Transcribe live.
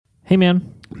Hey, man.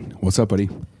 What's up, buddy?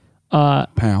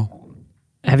 Pal.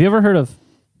 Have you ever heard of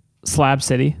Slab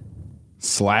City?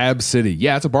 Slab City.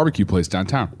 Yeah, it's a barbecue place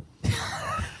downtown.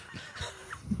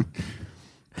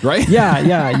 Right?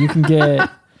 Yeah. You can get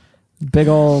big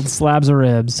old slabs of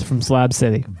ribs from Slab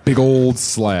City. Big old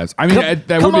slabs. I mean, that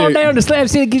Come would be on down to Slab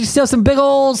City and get yourself some big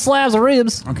old slabs of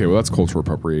ribs. Okay, well, that's cultural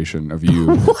appropriation of you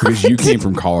because you came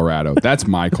from Colorado. That's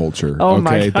my culture. Oh, okay,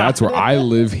 my God. That's where I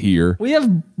live here. We have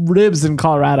ribs in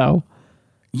Colorado.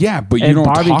 Yeah, but you And don't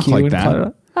talk barbecue like in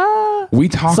that. Colorado. We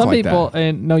talk Some like people, that.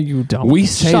 and no, you don't. We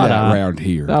say Shut that up. around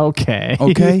here. Okay.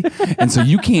 Okay? And so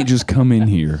you can't just come in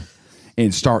here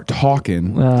and start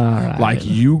talking right. like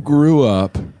you grew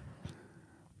up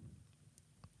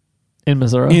In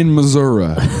Missouri. in Missouri.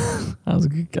 I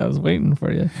was waiting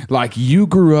for you. Like you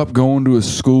grew up going to a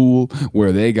school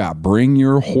where they got bring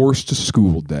your horse to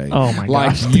school day. Oh, my Like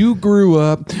gosh. you grew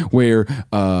up where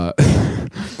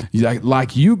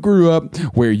like you grew up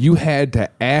where you had to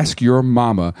ask your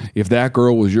mama if that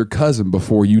girl was your cousin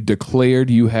before you declared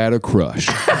you had a crush.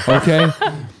 Okay?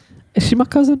 Is she my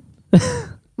cousin?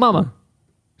 Mama.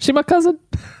 She my cousin?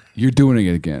 You're doing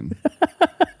it again.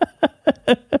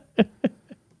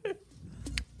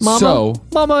 Mama, So,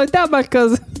 Mama, is that my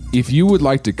cousin? if you would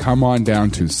like to come on down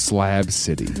to Slab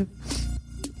City,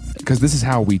 because this is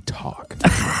how we talk.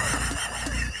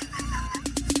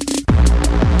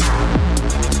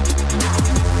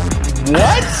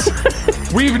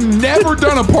 What? We've never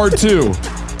done a part 2.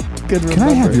 Good Can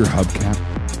I have your hubcap?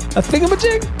 a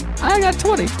thingamajig? I got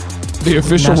 20. The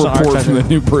official National report Archive. from the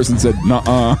new person said,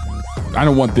 nuh-uh. I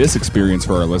don't want this experience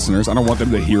for our listeners. I don't want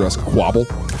them to hear us quabble.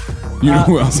 You know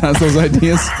who else has those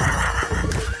ideas?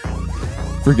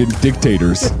 Friggin'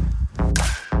 dictators.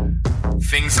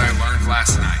 Things I learned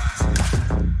last night.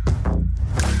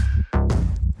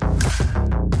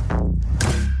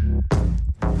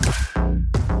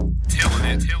 Tilling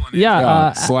it.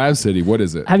 Yeah. Slab City, what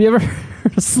is it? Have you ever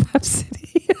heard of Slab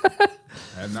City?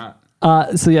 I have not.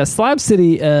 Slab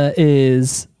City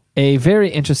is a very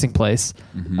interesting place.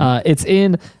 Mm-hmm. It's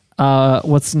in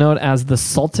what's known as the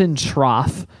Sultan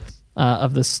Trough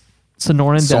of the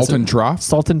Sonoran Desert. Sultan Trough?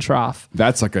 Sultan Trough.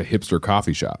 That's like a hipster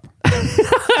coffee shop.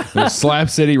 There's Slab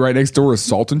City right next door is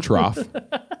Sultan Trough.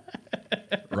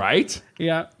 Right?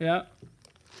 Yeah.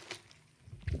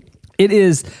 It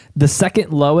is the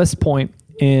second lowest point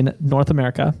in North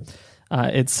America.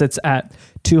 It sits at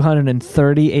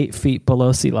 238 feet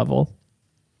below sea level.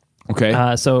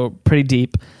 Okay. So pretty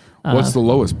deep. What's the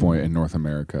lowest point in North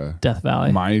America? Death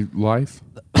Valley. My life?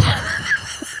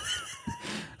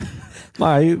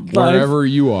 My life. Wherever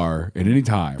you are at any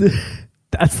time.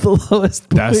 That's the lowest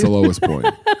point. That's the lowest point.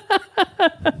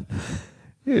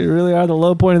 You really are the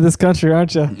low point of this country,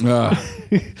 aren't you?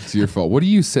 It's your fault. What are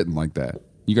you sitting like that?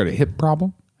 You got a hip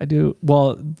problem? I do.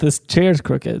 Well, this chair's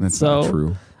crooked. That's so not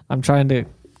true. I'm trying to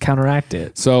counteract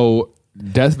it. So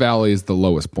Death Valley is the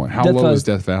lowest point. How low is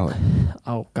Death Valley?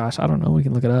 Oh, gosh. I don't know. We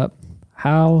can look it up.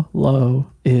 How low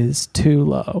is too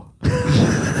low?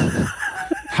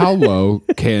 How low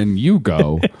can you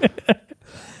go?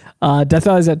 Death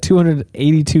Valley is at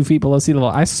 282 feet below sea level.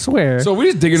 I swear. So if we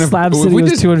just dig enough. Slab if City we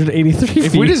was just- 283 feet.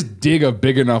 If we just dig a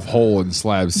big enough hole in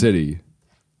Slab City.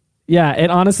 Yeah,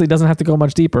 it honestly doesn't have to go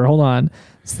much deeper. Hold on.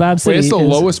 Slab City Wait, it's the is,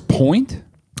 lowest point?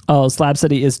 Oh, Slab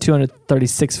City is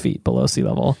 236 feet below sea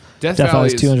level. Death Valley Valley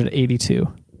is is- 282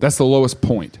 That's the lowest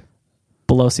point.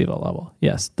 below sea level.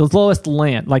 Yes. The lowest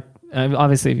land. Like,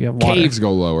 obviously, if you have water. Caves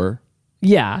go lower.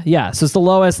 Yeah. So it's the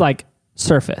lowest, like,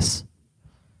 surface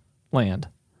land.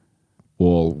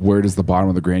 Well, where does the bottom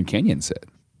of the Grand Canyon sit?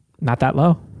 Not that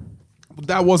low.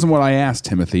 That wasn't what I asked,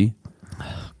 Timothy.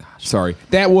 Sorry.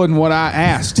 That wasn't what I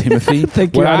asked, Timothy.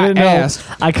 Thank you. What I didn't know. asked,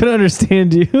 I couldn't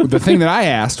understand you. the thing that I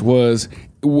asked was,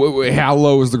 how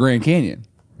low is the Grand Canyon?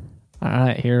 All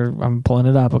right, here, I'm pulling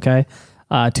it up, okay?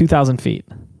 2,000 feet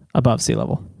above sea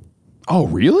level. Oh,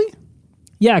 really?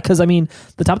 Yeah, because, I mean,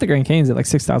 the top of the Grand Canyon is at like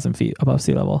 6,000 feet above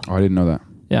sea level. Oh, I didn't know that.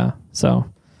 Yeah, so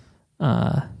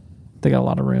they got a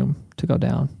lot of room to go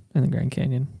down in the Grand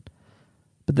Canyon.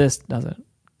 But this doesn't,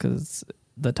 because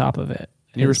the top of it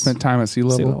You ever is spent time at sea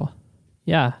level?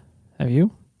 Yeah. Have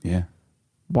you? Yeah.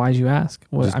 Why'd you ask?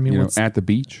 What, Just, I mean, what's at the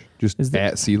beach? Just Is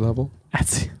at sea level?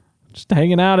 just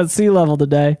hanging out at sea level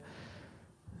today.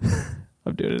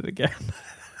 I'm doing it again.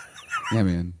 Yeah,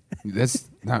 man. That's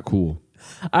not cool.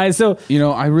 So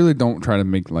I really don't try to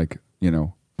make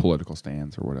political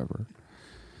stands or whatever.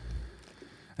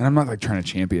 And I'm not like trying to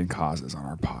champion causes on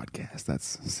our podcast. That's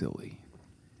silly.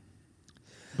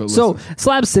 But So listen.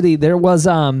 Slab City, there was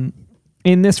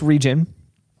in this region,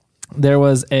 there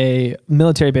was a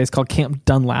military base called Camp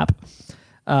Dunlap.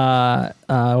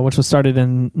 which was started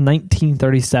in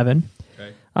 1937,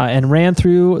 Okay. And ran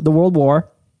through the World War,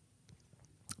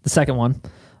 the second one,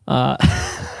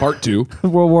 Part 2.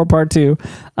 World War Part 2,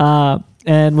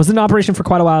 and was in operation for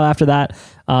quite a while after that.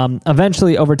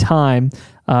 Eventually, over time,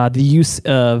 the use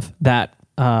of that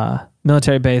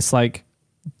military base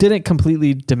didn't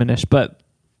completely diminish, but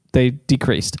they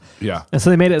decreased. Yeah. And so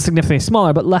they made it significantly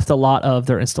smaller, but left a lot of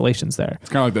their installations there. It's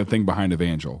kind of like that thing behind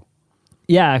Evangel.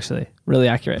 Yeah, actually, really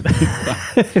accurate.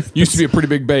 Used to be a pretty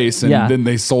big base, and Yeah. then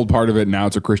they sold part of it. Now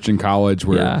it's a Christian college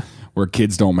where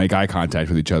kids don't make eye contact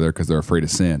with each other because they're afraid of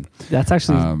sin. That's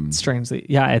actually strangely,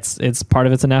 it's part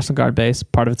of it's a National Guard base,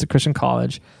 part of it's a Christian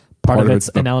college, part of it's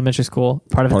an elementary school,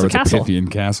 part of it's a castle. Pythian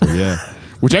Castle, yeah.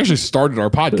 Which actually started our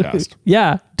podcast.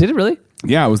 Yeah, did it really?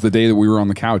 Yeah, it was the day that we were on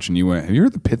the couch and you went, have you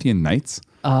heard the Pythian Knights?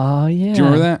 Oh, yeah. Do you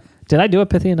remember that? Did I do a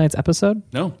Pythian Nights episode?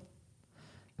 No.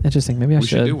 Interesting. Maybe I We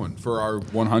should do one for our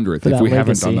 100th if we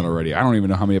haven't done that already. I don't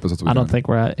even know how many episodes we've done. I don't think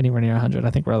we're at anywhere near 100.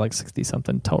 I think we're at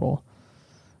 60-something total.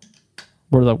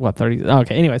 We're 30?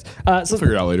 Okay, anyways. We'll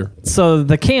figure it out later. So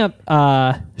the camp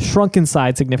shrunk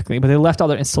inside significantly, but they left all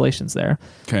their installations there.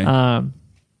 Okay.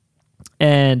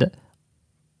 And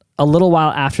a little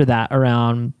while after that,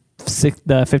 around the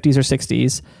 50s or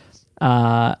 60s,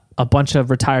 a bunch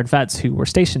of retired vets who were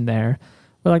stationed there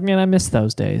were like, man, I miss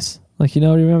those days.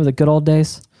 Remember the good old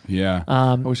days? Yeah.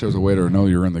 I wish there was a way to know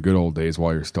you're in the good old days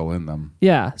while you're still in them.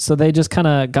 Yeah. So they just kind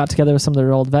of got together with some of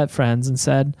their old vet friends and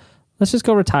said, let's just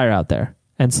go retire out there.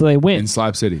 And so they went. In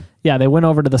Slab City. Yeah, they went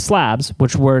over to the slabs,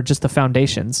 which were just the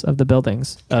foundations of the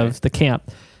buildings of the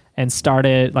camp, and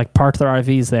started, parked their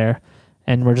RVs there.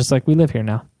 And we're just like, we live here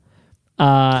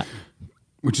now.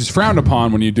 Which is frowned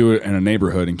upon when you do it in a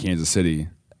neighborhood in Kansas City.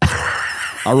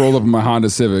 I rolled up in my Honda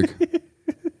Civic,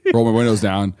 rolled my windows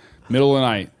down, middle of the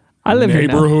night. I live here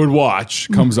now. Neighborhood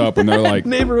Watch comes up and they're like,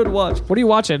 Neighborhood Watch. What are you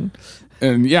watching?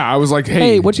 and yeah, I was like,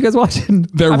 Hey, what you guys watching?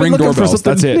 Their I've been Ring looking for doorbells.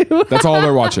 That's something it. new. That's all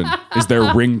they're watching is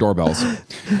their Ring doorbells.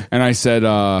 And I said,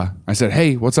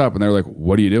 hey, what's up? And they're like,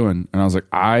 what are you doing? And I was like,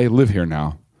 I live here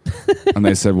now. And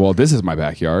they said, well, this is my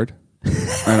backyard.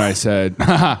 And I said,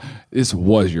 this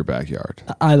was your backyard.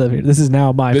 I live here. This is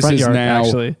now my front yard, now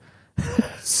actually.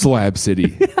 Slab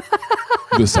City,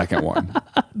 the second one.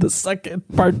 The second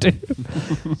part 2.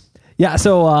 Yeah,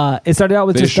 so it started out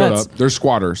with They just shut vets. up. They're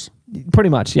squatters. Pretty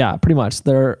much, yeah, pretty much.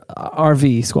 They're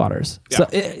RV squatters. Yeah. So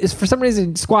it's, for some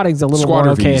reason, squatting's a little more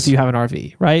okay if you have an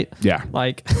RV, right? Yeah.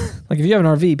 Like if you have an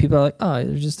RV, people are like, oh,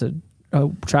 you're just a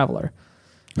traveler.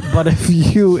 But if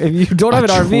you don't have an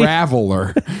RV,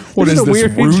 Traveler. What This is is a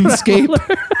this, weird RuneScape?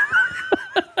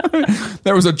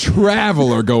 There was a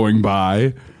traveler going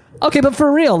by. okay, but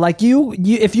for real, you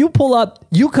if you pull up,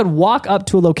 you could walk up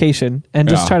to a location and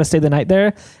just Yeah. try to stay the night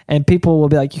there, and people will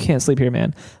be like, you can't sleep here,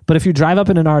 man. But if you drive up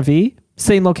in an RV,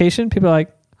 same location, people are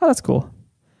like, oh, that's cool.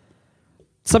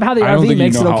 Somehow the I don't RV think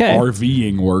makes you know it okay. how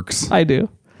RVing works. I do.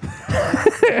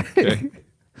 Okay.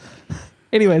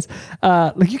 Anyways,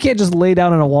 you can't just lay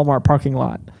down in a Walmart parking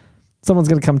lot. Someone's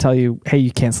gonna come tell you, hey,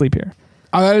 you can't sleep here.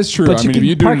 Oh, that is true. But I you mean, can if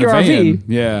you do it park in a your van, RV,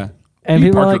 yeah. and you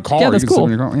people park are your like, car, yeah, you that's can sit cool.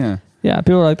 in your car, yeah. Yeah,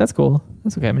 people are like, that's cool.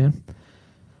 That's okay, man.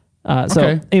 So,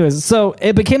 Okay. anyways, so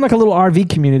it became like a little RV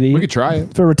community We could try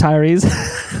it. for retirees.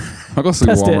 I'll go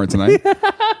sleep at Test it. Walmart tonight.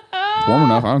 It's warm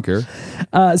enough. I don't care.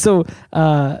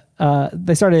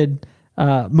 They started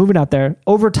moving out there.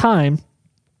 Over time,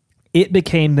 it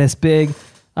became this big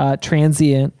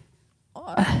transient.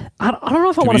 I don't know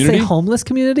if I want to say Community? homeless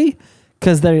community,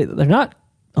 because they're not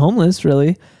homeless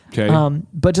really. Okay.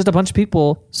 But just a bunch of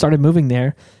people started moving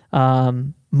there.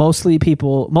 Mostly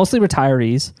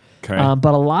retirees. Okay.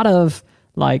 But a lot of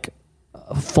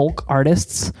folk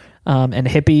artists and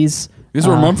hippies. This is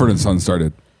where Mumford and Sons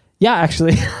started. Yeah,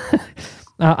 actually.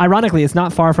 Ironically, it's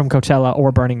not far from Coachella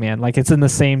or Burning Man. It's in the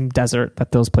same desert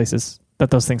that those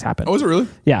things happen. Oh, is it really?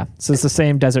 Yeah. So it's the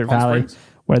same desert Palm valley Springs?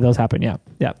 where those happen. Yeah.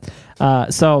 Yeah.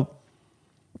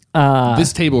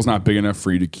 This table's not big enough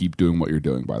for you to keep doing what you're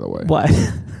doing, by the way. What?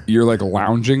 You're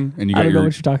lounging and you I got don't know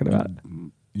what you're talking about.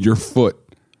 your foot,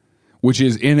 which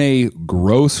is in a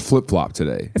gross flip-flop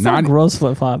today. It's not a gross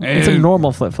flip flop. It's a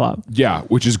normal flip flop. Yeah,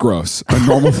 which is gross. A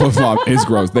normal flip-flop is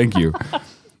gross. Thank you.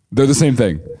 They're the same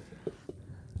thing.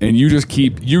 And you just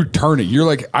you're turning. You're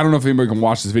I don't know if anybody can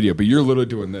watch this video, but you're literally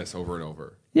doing this over and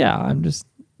over. Yeah, I'm just.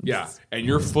 Yeah. And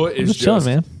your foot is just chilling,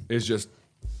 man. Is just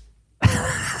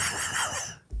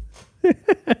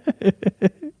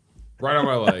right on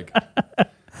my leg.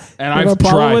 And have a I've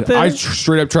problem tried. with it? I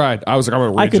straight up tried. I was like, I'm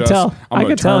going to I readjust. could tell. I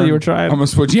could tell you were trying. I'm going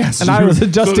to switch. Yes. And I was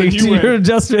adjusting to your went,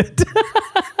 adjustment.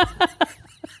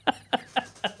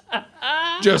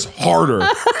 just harder.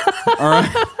 All right.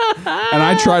 And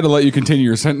I try to let you continue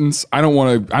your sentence. I don't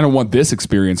want this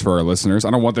experience for our listeners.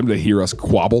 I don't want them to hear us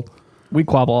quabble. We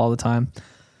quabble all the time.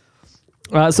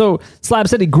 So Slab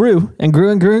City grew and grew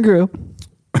and grew and grew.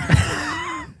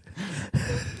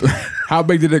 How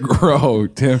big did it grow,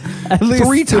 Tim? At least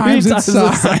three times its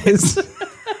size.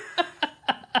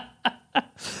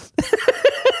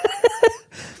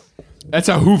 That's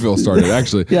how Whoville started,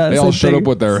 actually. Yeah, they all showed up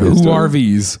with their Who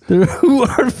RVs. Their Who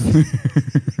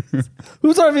RVs.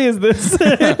 Whose RV is this?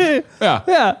 Yeah.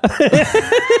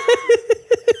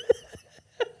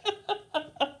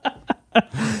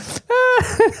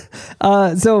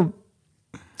 Yeah. So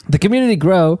the community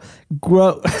grow.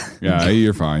 Yeah,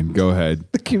 you're fine. Go ahead.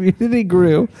 The community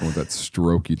grew. Oh, that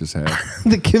stroke you just had.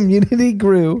 The community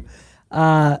grew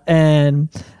and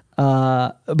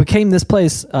became this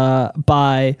place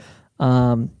by,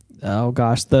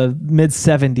 the mid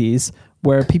 70s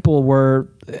where people were,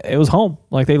 it was home.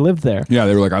 Like they lived there. Yeah,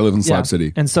 they were like, I live in Slab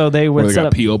City. And so they would set set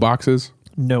up up P.O. boxes?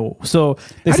 No. So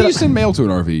they how do you send mail to an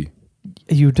RV?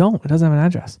 You don't. It doesn't have an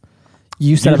address.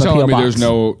 You set up a P.O. box.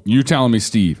 You're telling me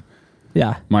Steve,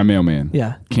 yeah, my mailman,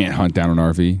 yeah, can't hunt down an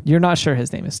RV? You're not sure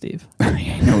his name is Steve.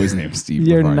 I know his name is Steve.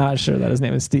 You're not sure that his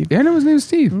name is Steve. Yeah, I know his name is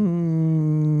Steve.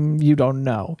 You don't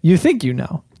know. You think you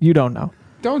know. You don't know.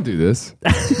 Don't do this.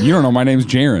 You don't know my name's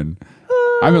Jaron.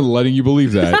 I've been letting you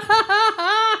believe that.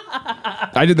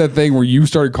 I did that thing where you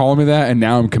started calling me that, and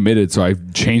now I'm committed, so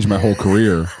I've changed my whole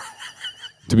career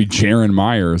to be Jaron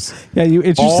Myers. Yeah,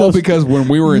 it's all because when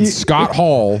we were in Scott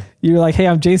Hall, you were like, "Hey,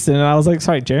 I'm Jason," and I was like,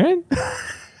 "Sorry, Jaron."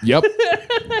 Yep.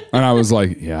 And I was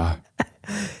like, yeah.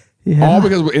 All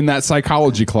because in that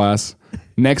psychology class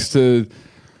next to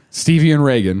Stevie and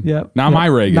Reagan. Yep. Not my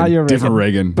Reagan. Not your different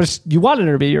Reagan. But you wanted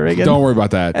her to be your Reagan. Don't worry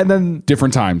about that. And then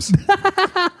different times.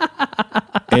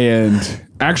 And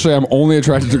actually, I'm only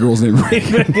attracted to girls named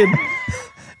Reagan.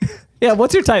 Yeah.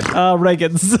 What's your type?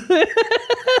 Reagan's.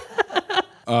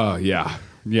 Yeah.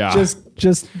 Yeah.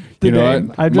 Just the you know name.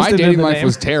 what? My dating life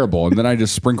was terrible, and then I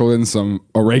just sprinkled in some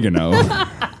oregano.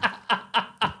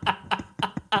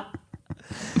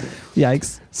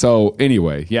 Yikes. So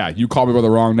anyway, yeah, you called me by the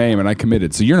wrong name, and I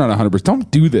committed. So you're not 100%.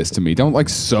 Don't do this to me. Don't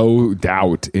sow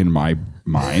doubt in my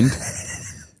mind.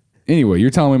 Anyway, you're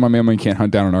telling me my mailman can't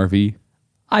hunt down an RV?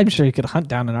 I'm sure you could hunt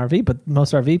down an RV, but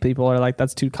most RV people are like,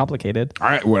 that's too complicated.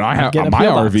 When I have my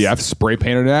RV, I've spray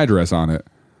painted an address on it.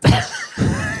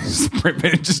 Spray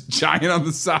painted just giant on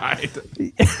the side.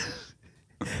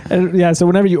 And yeah, so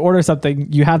whenever you order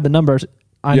something, you have the numbers,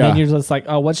 and then you're just like,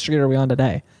 oh, what street are we on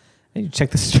today? And you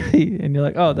check the street, and you're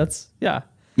like, oh, that's, yeah.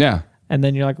 Yeah. And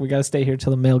then you're like, we got to stay here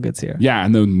till the mail gets here. Yeah,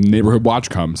 and the neighborhood watch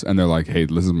comes, and they're like, hey,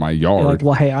 this is my yard. You're like,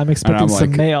 well, hey, I'm expecting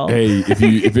some mail. Hey,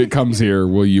 if it comes here,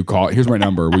 will you call? Here's my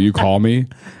number. Will you call me?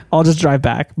 I'll just drive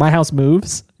back. My house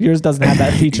moves. Yours doesn't have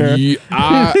that feature.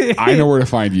 I know where to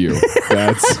find you.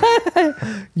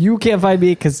 You can't find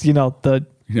me because, the...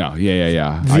 No,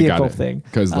 yeah. Vehicle I got it. thing.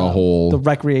 Because the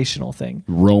recreational thing.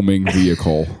 Roaming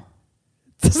vehicle.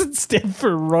 Doesn't stand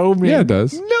for roaming. Yeah, it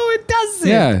does. No, it doesn't.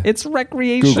 Yeah. It's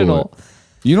recreational. Google it.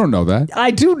 You don't know that.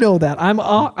 I do know that.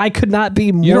 I could not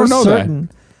be more you don't know certain.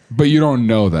 That. But you don't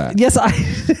know that. Yes, I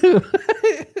do.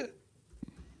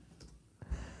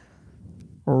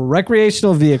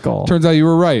 Recreational vehicle. Turns out you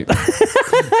were right.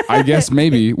 I guess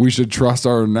maybe we should trust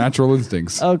our natural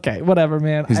instincts. Okay, whatever,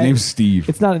 man. His name's Steve.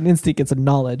 It's not an instinct, it's a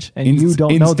knowledge. And you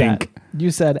don't know that.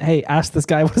 You said, hey, ask this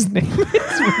guy what his name is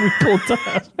when we pulled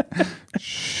up.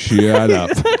 Shut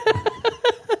up.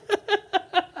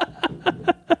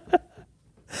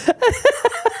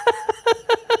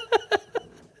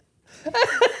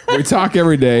 We talk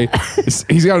every day.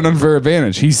 He's got an unfair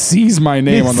advantage. He sees my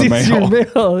name on the mail. Your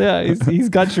mail. Yeah, he's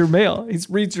got your mail. He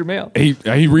reads your mail. He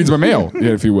reads my mail,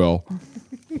 if you will.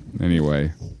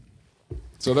 Anyway,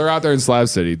 so they're out there in Slab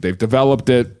City. They've developed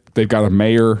it. They've got a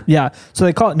mayor. Yeah. So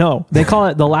they call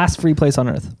it the last free place on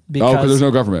earth because there's no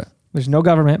government. There's no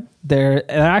government. There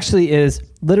actually is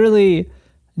literally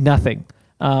nothing.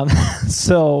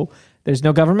 So there's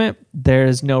no government.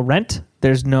 There's no rent.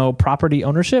 There's no property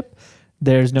ownership.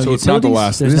 There's no utilities. It's not the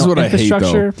last. This is what I hate,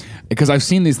 though. Because I've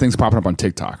seen these things popping up on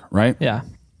TikTok, right? Yeah.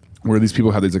 Where these people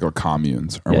have these like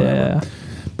communes or whatever. Yeah.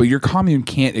 But your commune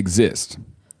can't exist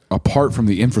apart from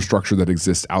the infrastructure that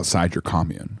exists outside your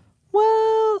commune.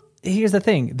 Well, here's the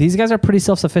thing. These guys are pretty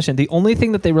self-sufficient. The only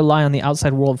thing that they rely on the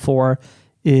outside world for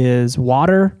is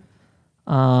water.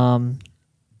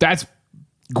 That's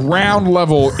ground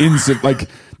level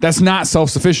that's not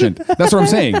self-sufficient. That's what I'm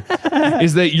saying.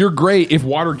 Is that you're great if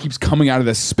water keeps coming out of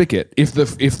the spigot. If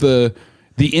the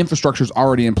infrastructure is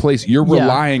already in place, you're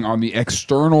relying on the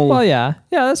external. Well, yeah,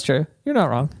 that's true. You're not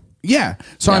wrong. Yeah.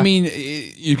 So, I mean,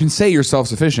 you can say you're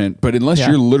self-sufficient, but unless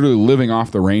you're literally living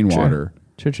off the rainwater.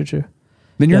 True.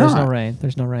 Then you're not. There's no rain.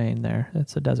 There's no rain there.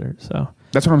 It's a desert. So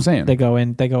that's what I'm saying. They go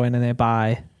in and they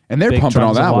buy. And they're pumping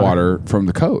all that water from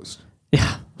the coast.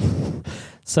 Yeah.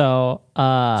 So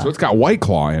it's got White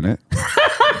Claw in it.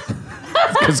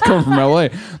 It's coming from LA.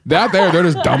 That they're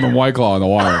just dumping White Claw in the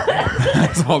water.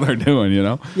 That's all they're doing, you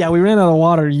know? Yeah, we ran out of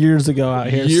water years ago out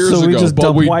here. We just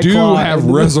but we White do Claw have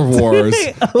reservoirs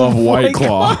of White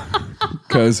Claw.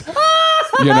 Because,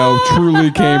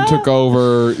 Truly took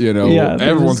over.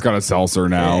 Everyone's got a seltzer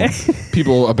now.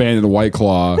 People abandoned White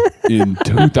Claw in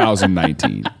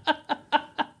 2019.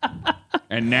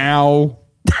 And now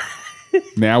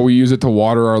we use it to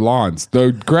water our lawns.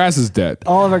 The grass is dead.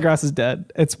 All of our grass is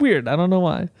dead. It's weird. I don't know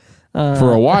why.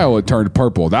 For a while, it turned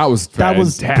purple. That was fantastic.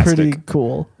 That was pretty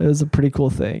cool. It was a pretty cool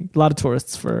thing. A lot of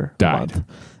tourists died. A month.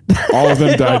 All of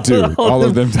them died too. All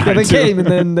of them died too. They came and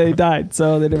then they died,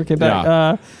 so they never came back.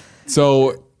 Yeah.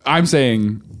 So I'm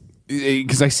saying,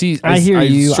 because I see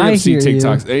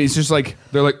TikToks. It's just like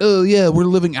they're like, oh yeah, we're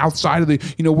living outside of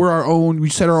we're our own. We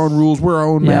set our own rules. We're our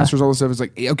own masters. All this stuff. It's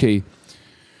like, okay,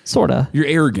 sorta. You're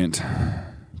arrogant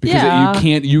because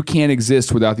you can't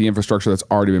exist without the infrastructure that's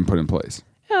already been put in place.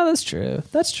 Yeah,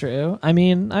 that's true. I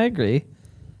mean, I agree.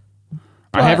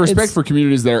 I have respect for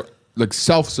communities that are like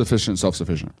self-sufficient.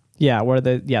 Yeah,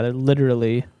 they're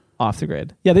literally off the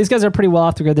grid. Yeah, these guys are pretty well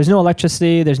off the grid. There's no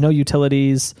electricity. There's no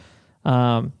utilities.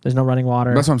 There's no running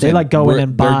water. That's what I'm saying. They go in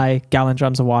and buy gallon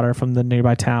drums of water from the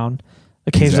nearby town.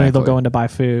 Occasionally they'll go in to buy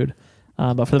food.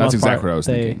 But for the most part, exactly what I was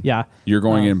thinking. Yeah. You're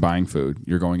going in and buying food.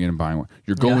 You're going in and buying.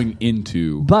 You're going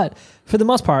into. But for the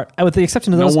most part, with the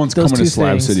exception of no those, one's those coming two to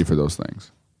Slab things, City for those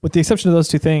things. With the exception of those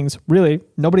two things, really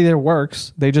nobody there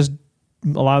works. They just a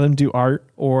lot of them do art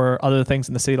or other things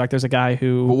in the city. Like there's a guy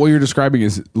who. But what you're describing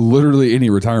is literally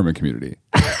any retirement community.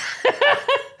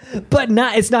 But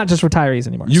it's not just retirees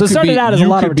anymore. So it started out as a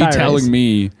lot of retirees. You could be telling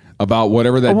me about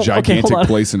whatever that gigantic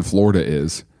place in Florida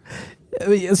is.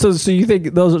 So you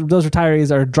think those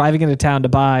retirees are driving into town to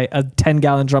buy a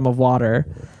 10-gallon drum of water?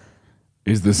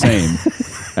 Is the same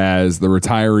as the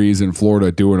retirees in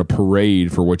Florida doing a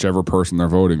parade for whichever person they're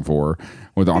voting for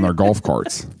on their golf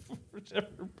carts. Whichever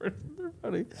person they're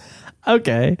voting.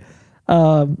 Okay.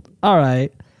 All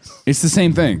right. It's the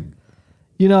same thing.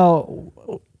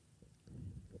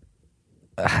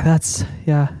 That's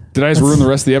Did I just ruin the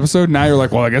rest of the episode? Now you're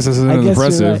like, well, I guess this isn't as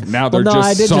impressive. Right. Now they're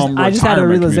I just had a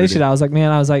realization. Community.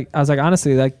 I was like,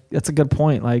 honestly, like that's a good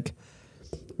point. Like,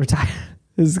 retire.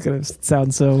 This is gonna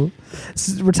sound so.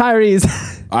 Retirees.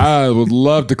 I would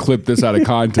love to clip this out of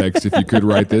context if you could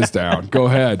write this down. Go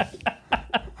ahead.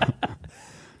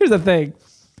 Here's the thing.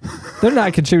 They're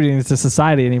not contributing to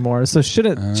society anymore. So should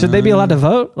they be allowed to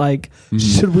vote? Like,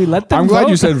 should we let them vote? I'm glad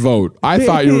you said vote. I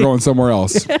thought you were going somewhere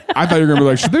else. I thought you were going to be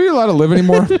like, should they be allowed to live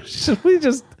anymore? Should we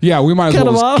just Yeah, we might as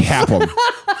well just cap them.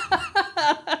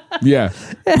 Yeah.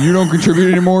 You don't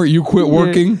contribute anymore. You quit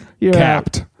working. You're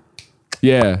capped.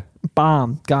 Yeah.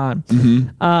 Bomb. Gone.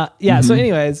 Mm-hmm. So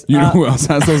anyways. You know who else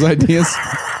has those ideas?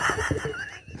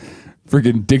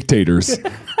 Freaking dictators.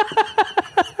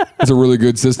 That's a really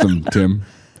good system, Tim.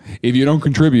 If you don't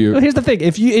contribute. Well, here's the thing.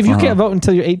 If you can't vote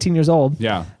until you're 18 years old,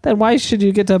 then why should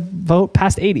you get to vote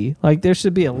past 80? Like there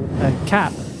should be a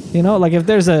cap. Like if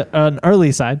there's an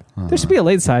early side, there should be a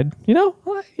late side.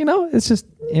 It's just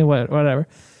whatever.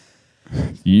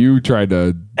 You tried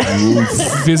to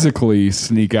physically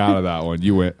sneak out of that one.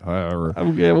 You went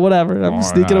whatever. I'm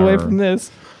sneaking away from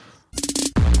this.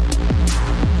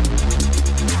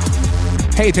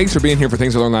 Hey, thanks for being here for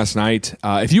Things I Learned Last Night.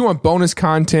 If you want bonus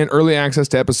content, early access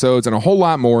to episodes, and a whole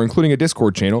lot more, including a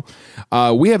Discord channel,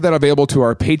 we have that available to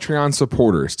our Patreon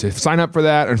supporters. To sign up for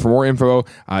that and for more info,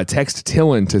 text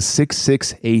Tillin to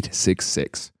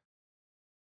 66866.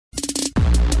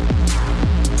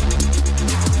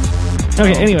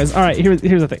 Okay, anyways, all right, here's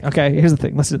the thing. Okay, here's the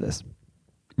thing. Listen to this.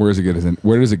 Where does it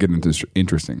get into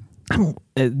interesting?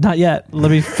 Not yet.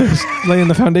 Let me finish laying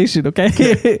the foundation,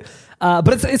 okay?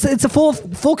 But it's a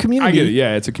full community. I get it.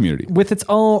 Yeah, it's a community with its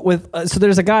own so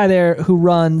there's a guy there who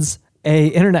runs a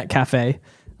internet cafe.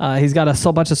 He's got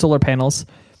a bunch of solar panels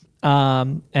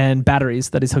and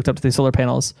batteries that he's hooked up to these solar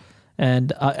panels.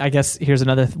 And I guess here's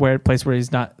another place where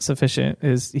he's not sufficient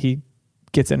is he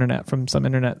gets internet from some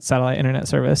satellite internet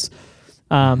service.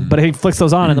 But he flicks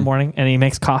those on in the morning and he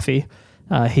makes coffee.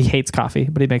 He hates coffee,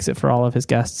 but he makes it for all of his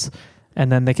guests, and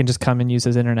then they can just come and use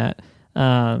his internet.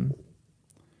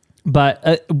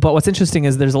 But what's interesting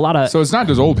is there's a lot of... So it's not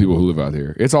just old people who live out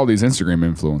here. It's all these Instagram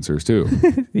influencers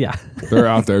too. Yeah. They're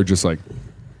out there just like...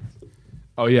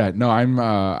 Oh yeah, no,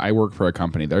 I work for a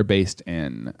company. They're based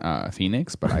in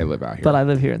Phoenix, but I live out here. But I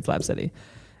live here in Slab City,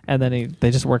 and then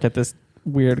they just work at this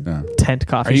weird tent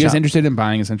coffee shop. Are you guys interested in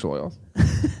buying essential oils?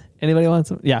 Anybody wants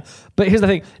some? Yeah, but here's the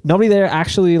thing: nobody there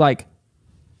actually like.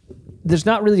 There's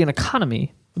not really an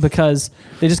economy because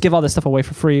they just give all this stuff away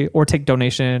for free or take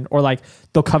donation or like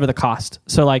they'll cover the cost.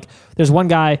 So like there's one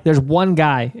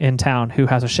guy in town who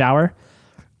has a shower.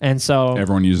 And so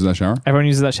everyone uses that shower.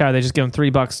 They just give him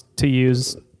 $3 to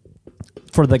use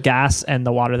for the gas and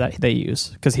the water that they use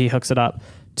because he hooks it up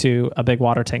to a big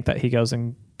water tank that he goes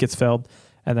and gets filled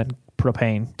and then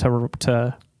propane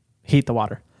to heat the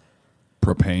water.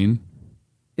 Propane?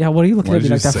 Yeah, what are you looking Why at me did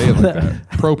you like that? say it like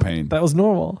that? Propane. That was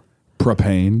normal.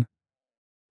 Propane.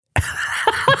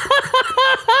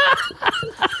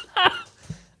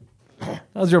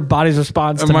 That was your body's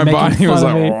response to My making body fun was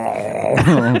of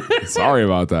like, me. sorry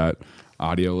about that.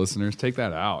 Audio listeners, take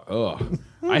that out. Ugh.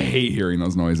 I hate hearing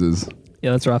those noises. Yeah,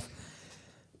 that's rough.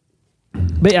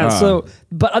 But yeah,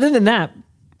 but other than that,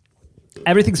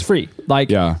 everything's free. Like,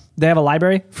 they have a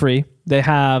library, free. They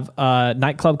have a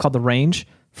nightclub called The Range,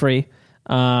 free.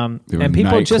 And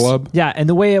people just, and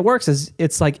the way it works is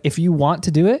it's like, if you want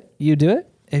to do it, you do it.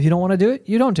 If you don't want to do it,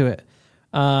 you don't do it.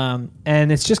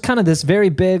 And it's just kind of this very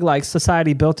big, like,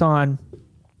 society built on,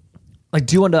 like,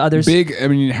 do unto others. Big, I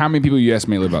mean, how many people you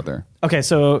estimate live out there? Okay,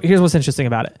 so here's what's interesting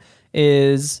about it,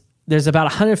 is there's about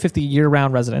 150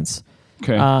 year-round residents.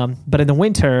 Okay. But in the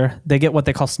winter, they get what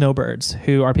they call snowbirds,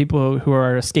 who are people who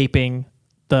are escaping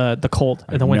the cold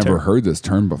in the winter. I've never heard this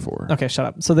term before. Okay, shut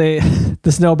up. So the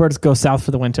snowbirds go south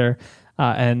for the winter,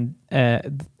 and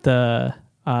the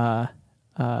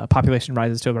population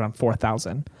rises to around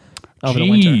 4,000 over the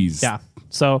winter. Yeah.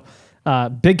 So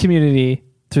big community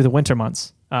through the winter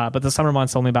months. But the summer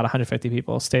months, only about 150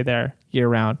 people stay there year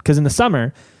round. Because in the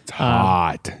summer, it's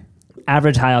hot.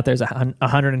 Average high out there is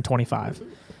 125.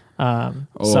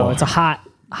 So it's a hot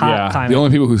climate. The only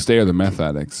people who stay are the meth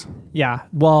addicts. Yeah.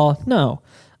 Well, no.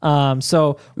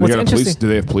 So what's interesting? Do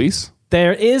they have police?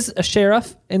 There is a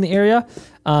sheriff in the area,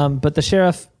 but the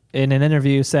sheriff in an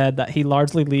interview said that he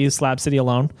largely leaves Slab City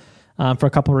alone for a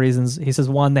couple of reasons. He says,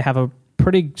 one, they have a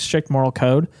pretty strict moral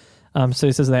code. So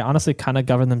he says they honestly kind of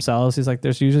govern themselves. He's like,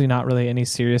 there's usually not really any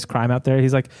serious crime out there.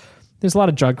 He's like, there's a lot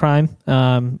of drug crime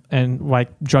and like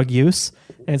drug use.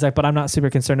 And he's like, but I'm not super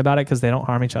concerned about it because they don't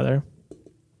harm each other.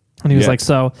 And he was like,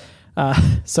 so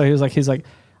he's like,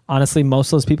 honestly, most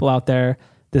of those people out there,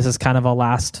 this is kind of a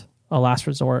last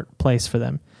resort place for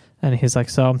them. And he's like,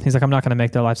 I'm not going to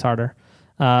make their lives harder.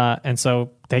 And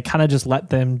so they kind of just let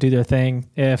them do their thing.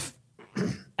 If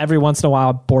every once in a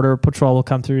while, border patrol will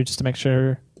come through just to make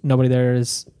sure nobody there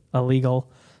is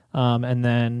illegal. And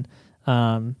then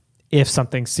if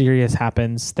something serious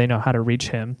happens, they know how to reach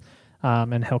him,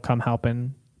 and he'll come help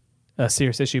in a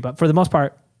serious issue. But for the most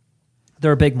part,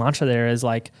 their big mantra there is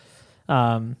like,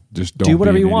 just do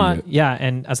whatever you want. Yeah.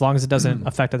 And as long as it doesn't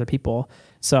affect other people.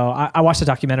 So I watched a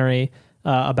documentary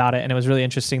about it, and it was really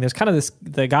interesting. There's kind of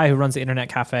the guy who runs the internet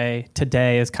cafe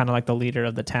today is kind of like the leader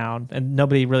of the town, and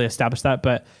nobody really established that,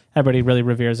 but everybody really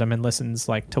reveres him and listens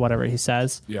like to whatever he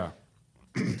says. Yeah.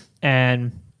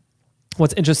 And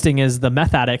what's interesting is the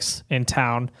meth addicts in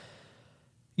town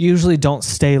usually don't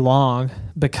stay long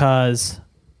because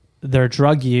their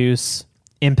drug use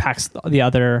impacts the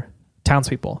other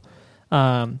townspeople.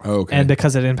 And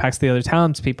because it impacts the other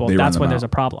townspeople, that's when there's a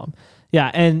problem. Yeah,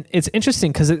 and it's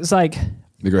interesting because it's like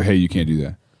they go, "Hey, you can't do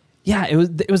that." Yeah,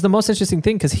 it was the most interesting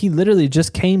thing because he literally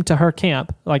just came to her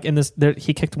camp, like in this.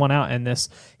 He kicked one out in this.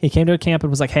 He came to her camp and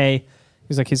was like, "Hey,"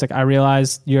 he's like, "I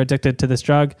realize you're addicted to this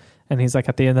drug," and he's like,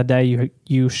 "At the end of the day,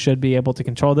 you should be able to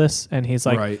control this." And he's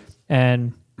like, right.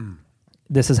 And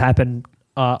this has happened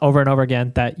over and over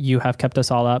again that you have kept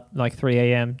us all up like 3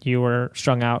 a.m. You were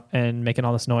strung out and making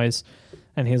all this noise.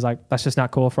 And he's like, that's just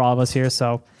not cool for all of us here,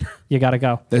 so you got to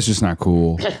go. That's just not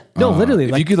cool. No, literally.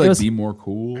 If you could be more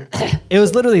cool. It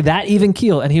was literally that even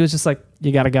keel. And he was just like,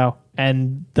 you got to go.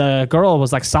 And the girl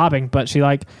was like sobbing, but she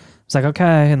like was like,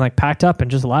 okay, and like packed up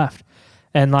and just left.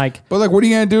 And like. But like, what are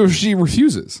you going to do if she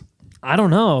refuses? I don't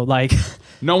know. Like.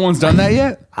 No one's done that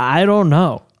yet? I don't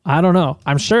know.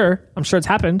 I'm sure it's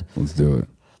happened. Let's do it.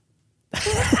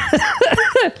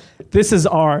 This is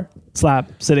our Slab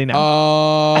City now.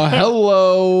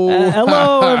 Hello.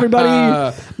 Hello,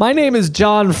 everybody. My name is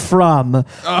John From.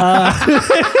 I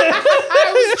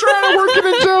was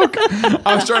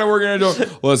trying to work in a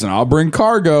joke. Listen, I'll bring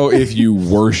cargo if you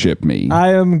worship me.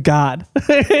 I am God.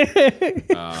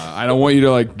 I don't want you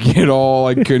to like get all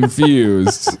like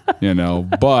confused,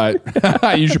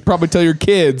 but you should probably tell your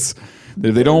kids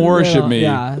If they don't worship me,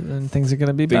 yeah, then things are going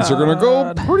to be things are going to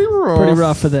go pretty rough. Pretty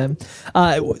rough for them.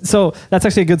 So that's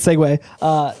actually a good segue.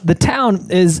 The town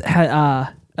is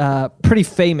pretty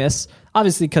famous,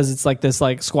 obviously because it's like this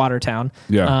like squatter town.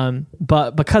 Yeah.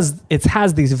 But because it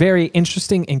has these very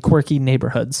interesting and quirky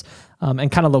neighborhoods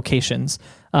and kind of locations.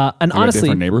 And honestly,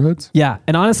 different neighborhoods. Yeah,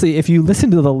 and honestly, if you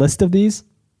listen to the list of these,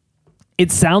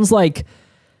 it sounds like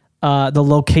the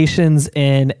locations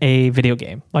in a video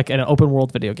game, like an open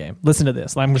world video game. Listen to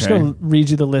this. I'm just going to read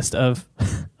you the list of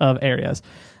areas.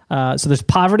 So there's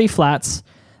Poverty Flats,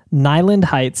 Nyland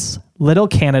Heights, Little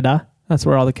Canada. That's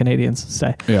where all the Canadians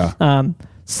stay. Yeah.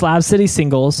 Slab City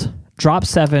Singles, Drop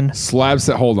 7.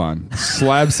 Hold on.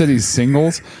 Slab City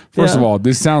Singles. First of Yeah. all,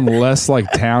 these sound less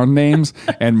like town names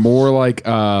and more like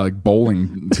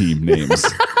bowling team names.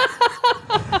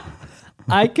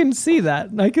 I can see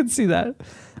that.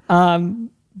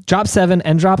 Drop 7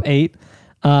 and Drop 8.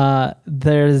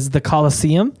 There's the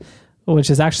Coliseum, which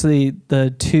is actually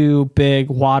the two big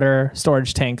water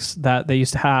storage tanks that they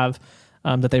used to have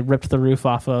that they ripped the roof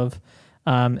off of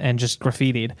and just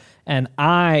graffitied. And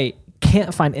I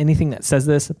can't find anything that says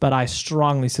this, but I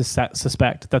strongly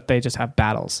suspect that they just have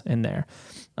battles in there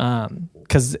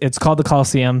because it's called the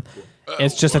Coliseum.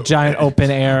 It's just a giant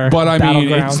open air. But I mean,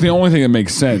 battleground. it's the only thing that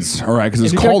makes sense. All right. Because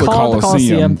it's If called you're the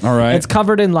Coliseum. All right. It's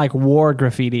covered in like war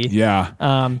graffiti. Yeah.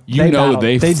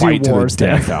 They fight to the wars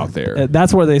death there. out there.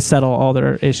 That's where they settle all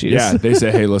their issues. Yeah. They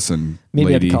say, hey, listen,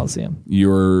 Maybe at the lady, Coliseum.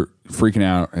 you're freaking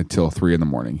out until 3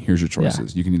 a.m. Here's your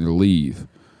choices. You can either leave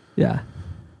Yeah.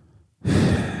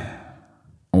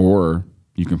 or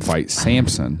you can fight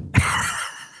Samson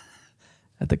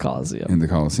At the Coliseum. in the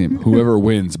Coliseum. Whoever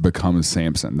wins becomes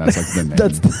Samson. That's like the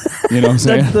name. You know what I'm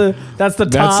saying? That's the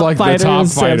top That's like fighter. the top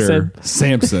fighter,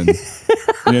 Samson.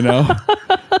 Samson. You know,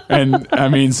 and I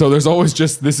mean, so there's always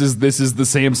just this is the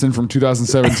Samson from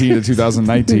 2017 to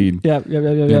 2019. Yep. You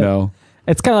know,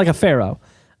 It's kind of like a pharaoh.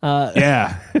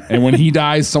 yeah. And when he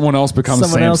dies, someone else becomes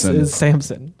Someone else Samson. is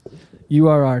Samson. You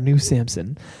are our new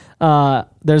Samson.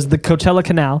 There's the Coachella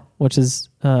Canal, which is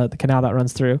the canal that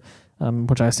runs through,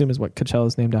 which I assume is what Coachella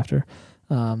is named after.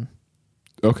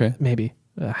 Okay. Maybe.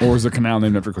 Or is the canal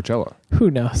named after Coachella?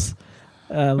 Who knows?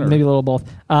 Maybe a little both.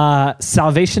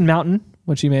 Salvation Mountain,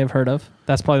 which you may have heard of.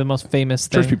 That's probably the most famous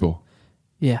thing. Church people,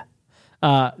 Yeah.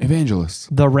 evangelists.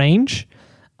 The Range.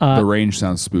 The Range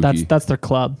sounds spooky. That's their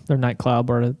club, their nightclub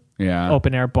or yeah.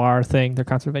 open air bar thing, their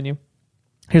concert venue.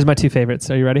 Here's my two favorites.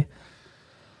 Are you ready?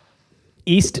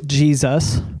 East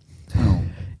Jesus Oh.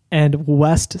 and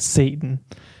West Satan.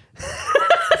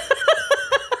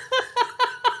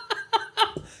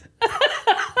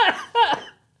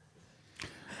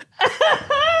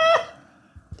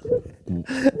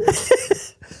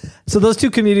 So those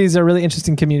two communities are really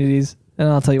interesting communities, and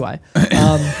I'll tell you why.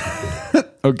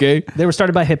 Okay. They were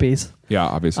started by hippies. Yeah,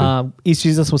 obviously. East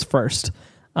Jesus was first.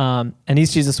 And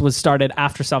East Jesus was started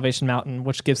after Salvation Mountain,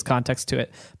 which gives context to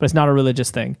it, but it's not a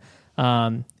religious thing.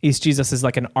 East Jesus is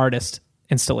like an artist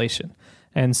installation.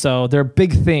 And so their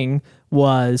big thing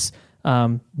was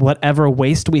whatever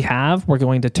waste we have, we're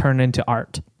going to turn into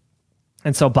art.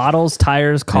 And so bottles,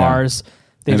 tires, cars.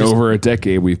 They and just, over a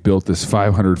decade, we've built this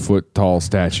 500-foot tall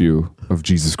statue of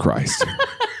Jesus Christ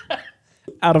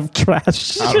out of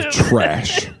trash. out of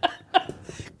trash.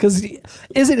 Because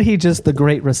isn't he just the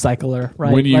great recycler,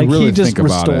 right? When you like really he just think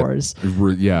about restores.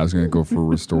 it, yeah, I was going to go for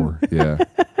restore. Yeah.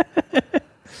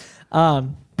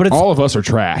 But it's All of us are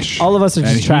trash. All of us are and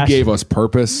just trash. he gave us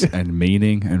purpose and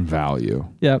meaning and value.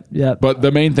 Yep. But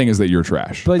the main thing is that you're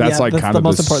trash. But That's yeah, like that's kind the of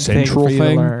most the important central thing for you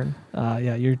thing. to learn.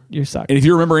 Yeah, you suck. And if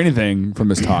you remember anything from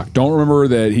this talk, don't remember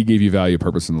that he gave you value,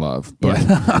 purpose, and love. But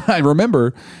I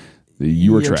remember that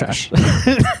you were You're trash.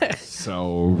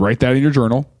 So write that in your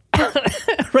journal.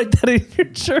 Write that in your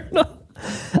journal.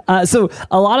 So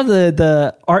a lot of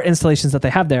the art installations that they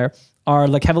have there are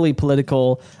like heavily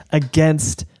political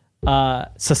against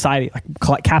society,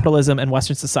 like capitalism and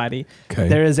Western society. Okay.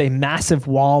 There is a massive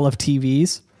wall of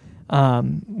TVs,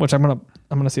 which I'm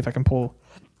gonna see if I can pull.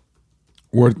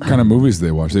 What kind of movies do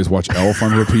they watch? They just watch Elf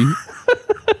on repeat?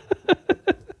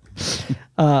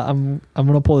 I'm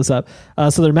gonna pull this up.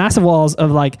 So they're massive walls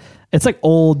of it's like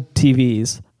old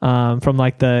TVs from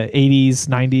like the 80s,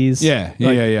 90s.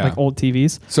 Yeah. Like old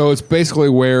TVs. So it's basically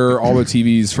where all the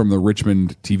TVs from the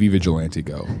Richmond TV vigilante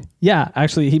go. Yeah,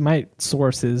 actually, he might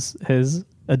source his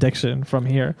addiction from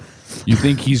here. You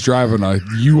think he's driving a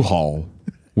U-Haul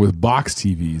with box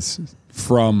TVs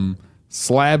from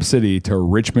Slab City to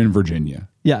Richmond, Virginia.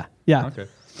 Yeah. Okay.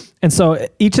 And so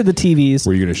each of the TVs.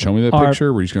 Were you going to show me that picture?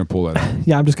 Or were you just going to pull that out?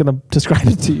 Yeah, I'm just going to describe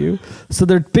it to you. So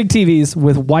they're big TVs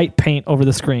with white paint over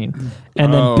the screen,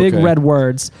 and then big red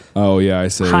words. Oh yeah, I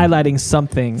see. Highlighting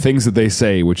something. Things that they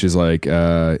say, which is like,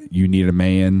 you need a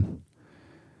man.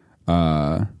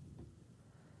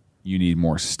 You need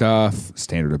more stuff.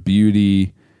 Standard of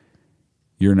beauty.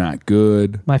 You're not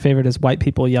good. My favorite is white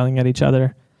people yelling at each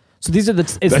other. So these are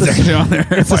That's actually on there.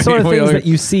 It's the sort of things that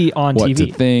you see on what TV. What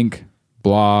to think.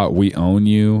 Blah. We own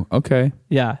you. Okay.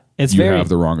 Yeah, it's you have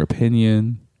the wrong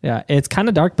opinion. Yeah, it's kind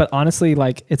of dark, but honestly,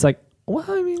 like it's like, well,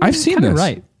 I mean, I've seen this.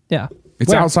 Right? Yeah,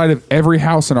 it's outside of every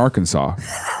house in Arkansas.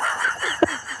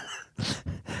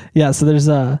 Yeah, so there's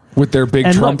with their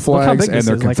big Trump flags and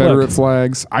their Confederate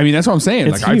flags. I mean, that's what I'm saying.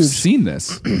 Like, I've seen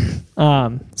this.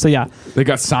 So yeah, they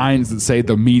got signs that say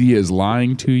the media is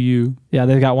lying to you. Yeah,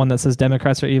 they've got one that says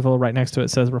Democrats are evil. Right next to it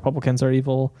says Republicans are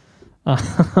evil.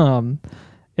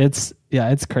 It's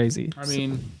crazy. I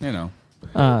mean,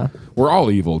 we're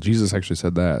all evil. Jesus actually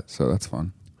said that, so that's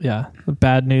fun. Yeah,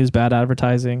 bad news, bad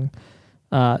advertising.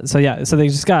 So they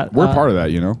just got. We're part of that,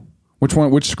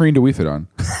 Which screen do we fit on?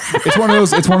 It's one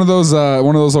of those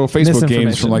little Facebook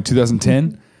games from like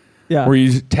 2010. Yeah. Where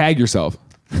you tag yourself.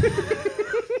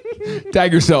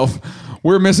 Tag yourself.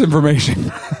 We're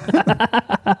misinformation.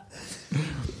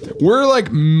 We're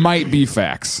like might be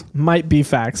facts. Might be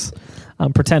facts.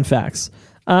 Pretend facts.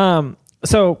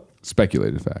 So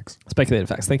speculated facts. Speculated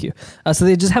facts. Thank you. So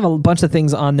they just have a bunch of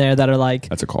things on there that are like.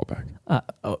 That's a callback.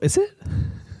 Oh, is it?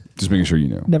 Just making sure you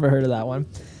know. Never heard of that one.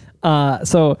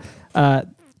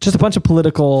 Just a bunch of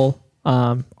political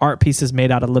art pieces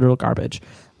made out of literal garbage,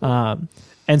 and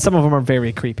some of them are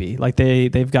very creepy. Like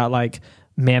they've got like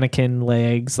mannequin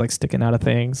legs like sticking out of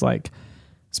things, like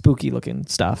spooky looking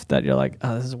stuff that you're like,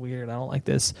 oh, this is weird. I don't like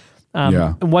this.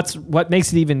 And what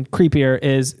makes it even creepier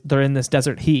is they're in this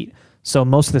desert heat, so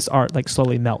most of this art like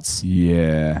slowly melts.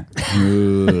 Yeah,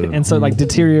 and so like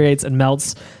deteriorates and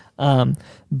melts. So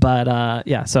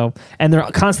and they're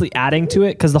constantly adding to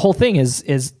it because the whole thing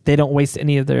is they don't waste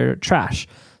any of their trash.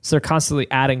 So they're constantly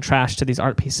adding trash to these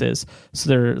art pieces. So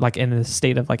they're like in a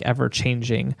state of like ever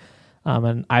changing,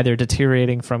 and either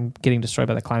deteriorating from getting destroyed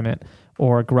by the climate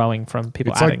or growing from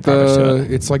people adding garbage to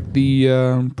it. It's like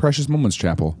the Precious Moments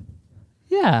Chapel.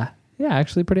 Yeah,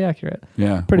 actually pretty accurate.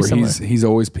 Yeah, pretty similar.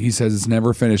 He says it's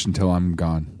never finished until I'm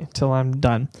gone. Until I'm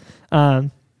done.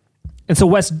 And so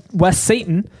West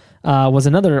Satan was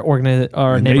another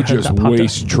neighborhood. They just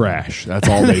waste trash. That's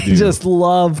all they do. Just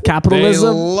love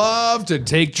capitalism. They love to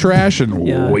take trash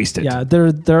and waste it. Yeah, they're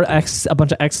a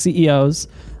bunch of ex CEOs,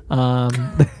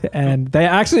 and they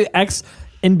actually ex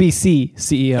NBC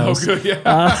CEOs. Oh, good.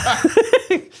 Yeah.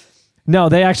 No,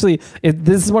 they actually.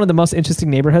 This is one of the most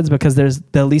interesting neighborhoods because there's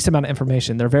the least amount of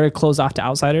information. They're very closed off to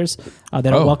outsiders.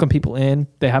 They don't welcome people in.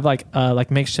 They have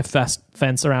like makeshift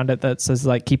fence around it that says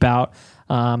like keep out,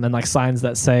 and like signs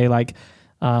that say like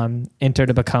enter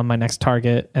to become my next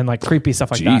target and like creepy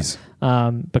stuff like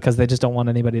that. Because they just don't want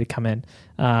anybody to come in.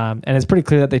 And it's pretty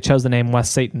clear that they chose the name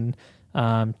West Satan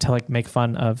to like make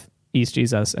fun of East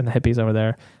Jesus and the hippies over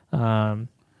there.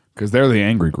 Because they're the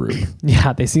angry group.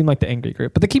 Yeah, they seem like the angry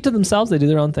group. But they keep to themselves. They do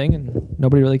their own thing, and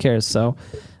nobody really cares. So,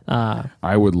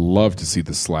 I would love to see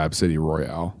the Slab City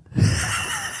Royale.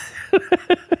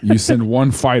 You send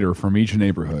one fighter from each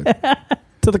neighborhood.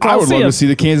 To the Coliseum. I would love to see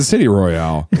the Kansas City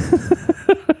Royale.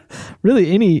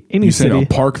 Really, any you city. You send a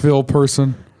Parkville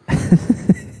person.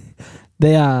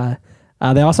 They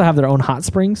also have their own hot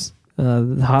springs.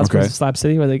 The hot springs of Slab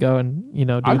City, where they go and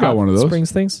do I've got one of those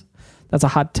springs things. That's a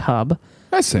hot tub.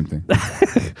 That's the same thing.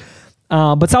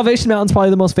 But Salvation Mountain's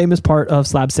probably the most famous part of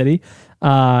Slab City.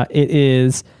 It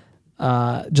is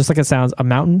just like it sounds, a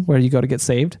mountain where you go to get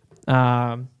saved.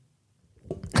 That's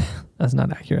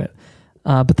not accurate.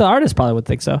 But the artist probably would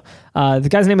think so. The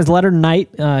guy's name is Leonard Knight.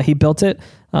 He built it.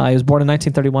 He was born in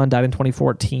 1931, died in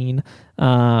 2014.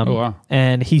 Wow.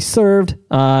 And he served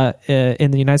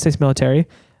in the United States military.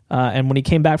 And when he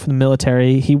came back from the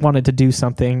military, he wanted to do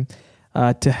something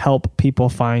to help people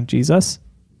find Jesus.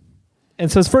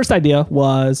 And so his first idea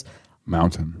was...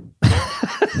 Mountain.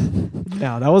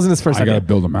 No, that wasn't his first idea. I got to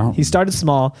build a mountain. He started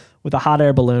small with a hot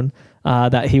air balloon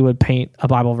that he would paint a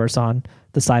Bible verse on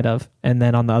the side of, and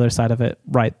then on the other side of it,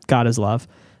 write God is love.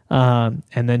 And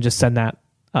then just send that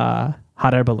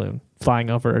hot air balloon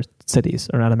flying over cities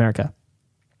around America.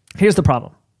 Here's the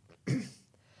problem.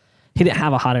 He didn't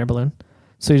have a hot air balloon.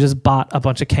 So he just bought a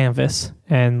bunch of canvas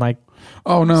and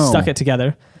stuck it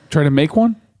together. Try to make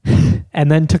one? And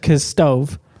then took his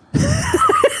stove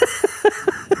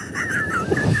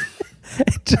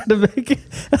trying to make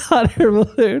a hot air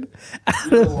balloon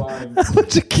out of a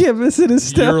bunch of canvas in his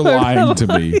stomach. You're lying to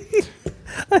me.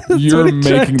 You're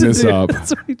making this up.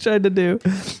 That's what he tried to do.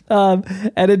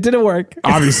 And it didn't work.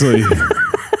 Obviously.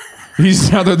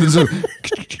 He's out there.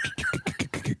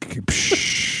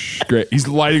 Great. He's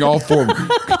lighting all four.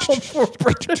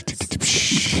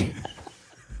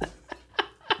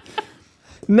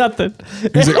 Nothing.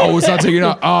 He's like, oh, it's not taking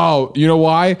out. Oh, you know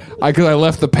why? Because I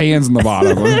left the pans in the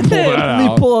bottom. Let me pull that Let me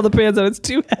out. pull all the pans out. It's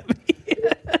too heavy.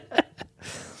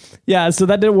 Yeah, so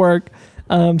that didn't work.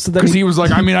 Because he was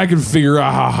like, I mean, I can figure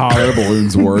out how hot air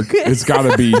balloons work. It's got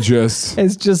to be just.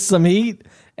 It's just some heat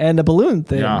and a balloon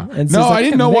thing. Yeah. And so No, it's like, I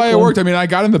didn't know why it one. worked. I mean, I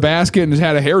got in the basket and just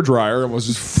had a hairdryer and was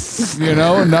just,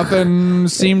 nothing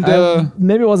seemed to.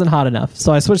 Maybe it wasn't hot enough.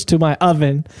 So I switched to my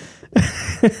oven.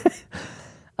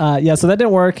 Yeah, so that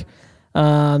didn't work.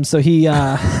 So he.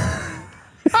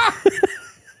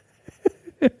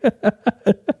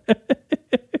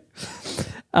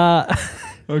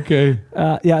 Okay.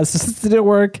 Yeah, so this didn't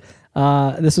work.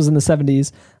 This was in the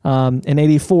 70s. In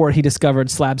 84, he discovered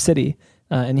Slab City,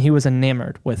 and he was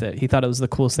enamored with it. He thought it was the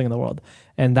coolest thing in the world.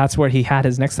 And that's where he had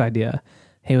his next idea.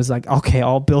 He was like, okay,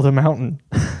 I'll build a mountain.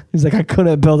 He's like, I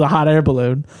couldn't build a hot air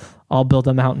balloon. I'll build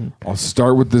a mountain. I'll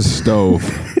start with this stove.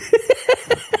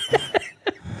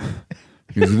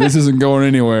 Because this isn't going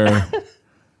anywhere.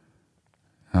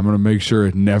 I'm going to make sure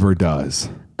it never does.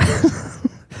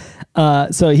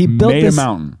 So he built Made this, a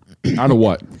mountain. Out of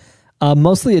what?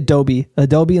 mostly adobe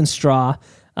and straw,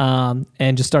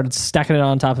 and just started stacking it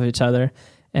on top of each other.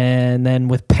 And then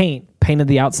with painted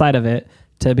the outside of it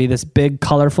to be this big,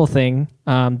 colorful thing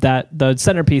that the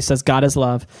centerpiece says God is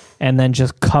love, and then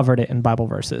just covered it in Bible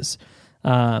verses. He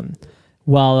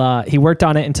worked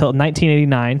on it until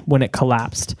 1989 when it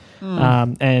collapsed.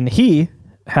 And he,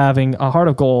 having a heart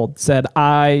of gold, said,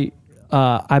 I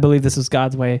believe this is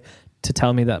God's way to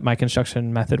tell me that my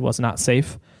construction method was not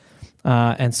safe.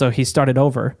 And so he started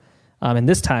over. And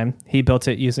this time he built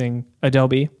it using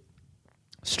adobe,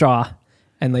 straw,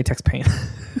 and latex paint.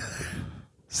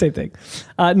 Same thing.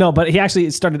 No, but he actually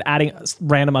started adding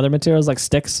random other materials like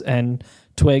sticks and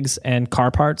twigs and car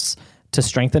parts to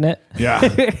strengthen it.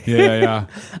 Yeah.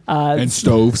 And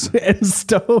stoves. And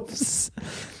stoves.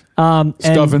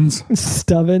 Stuffins.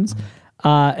 Stuffins.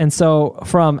 And so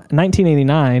from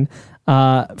 1989,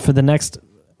 for the next,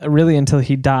 really until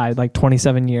he died, like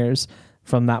 27 years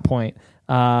from that point,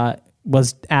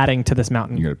 was adding to this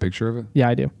mountain. You got a picture of it? Yeah,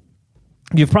 I do.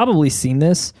 You've probably seen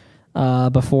this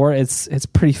before. It's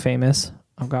pretty famous.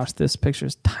 Oh gosh, this picture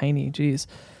is tiny. Jeez.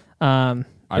 I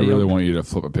really want you to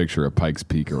flip a picture of Pikes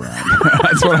Peak around.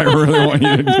 That's what I really want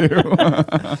you to do.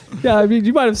 Yeah, I mean,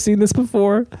 you might have seen this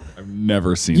before. I've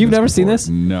never seen You've this never before. seen this?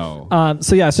 No.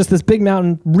 So yeah, it's just this big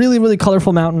mountain, really, really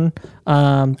colorful mountain.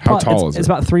 How tall is it? It's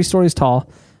about 3 stories tall.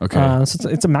 Okay. So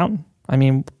it's a mountain. I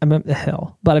mean, I'm a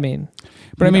hill, but I mean,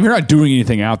 you're not doing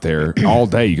anything out there all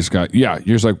day. You just got, you're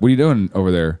just like, what are you doing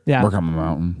over there? Yeah. Working on my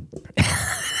mountain.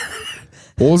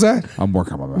 What was that? I'm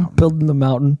working on my mountain. building the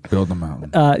mountain. Building the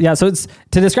mountain. Yeah, so it's,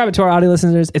 to describe it to our audio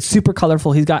listeners, it's super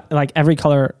colorful. He's got like every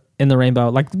color in the rainbow,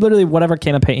 like literally whatever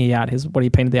can of paint he had, what he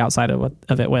painted the outside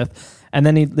of it with. And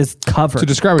then this covered. To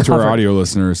describe it to our audio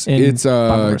listeners, it's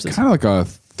Bible verses. kind of like a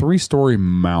 3-story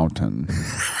mountain.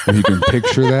 If you can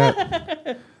picture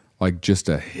that, like just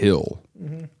a hill.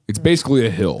 Mm-hmm. It's basically a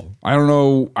hill. I don't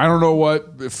know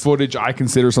what footage I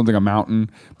consider something a mountain,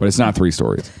 but it's not 3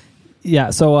 stories.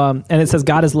 Yeah, so and it says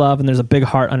God is love, and there's a big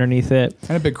heart underneath it.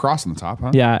 And a big cross on the top,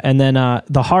 huh? Yeah, and then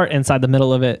the heart inside the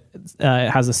middle of it, it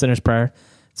has a sinner's prayer.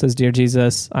 It says, "Dear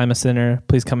Jesus, I'm a sinner.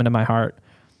 Please come into my heart."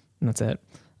 And that's it.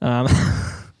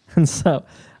 And so,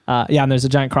 and there's a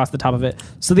giant cross at the top of it.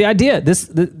 So the idea,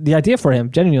 the idea for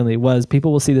him, genuinely, was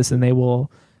people will see this and they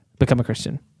will become a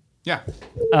Christian. Yeah.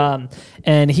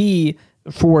 And he,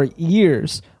 for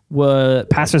years,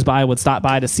 passersby would stop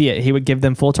by to see it. He would give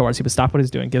them full tours. He would stop what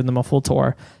he's doing, give them a full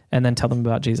tour, and then tell them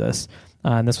about Jesus.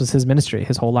 And this was his ministry,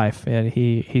 his whole life. And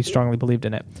he strongly believed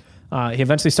in it. He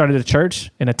eventually started a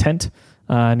church in a tent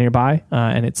nearby,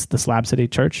 and it's the Slab City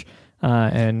Church.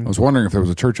 And I was wondering if there was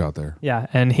a church out there. yeah,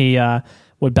 and he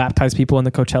would baptize people in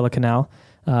the Coachella Canal,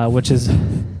 which is,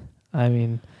 I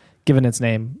mean, given its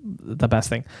name, the best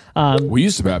thing. We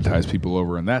used to baptize people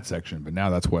over in that section, but now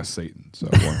that's West Satan, so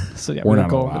So we're we not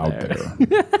don't go allowed over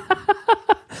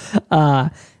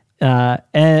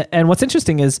there. And what's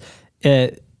interesting is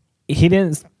he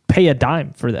didn't pay a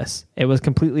dime for this. It was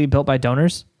completely built by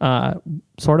donors,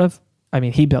 sort of. I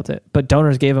mean, he built it, but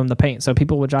donors gave him the paint. So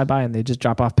people would drive by and they just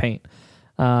drop off paint.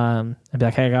 And be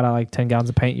like, "Hey, I got like 10 gallons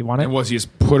of paint. You want it?" And was he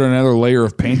just put another layer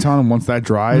of paint on, and once that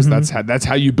dries, that's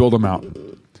how you build a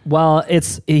mountain. Well,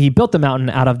 he built the mountain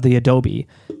out of the adobe,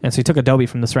 and so he took adobe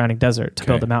from the surrounding desert to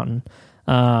build the mountain,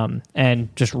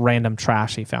 and just random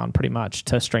trash he found pretty much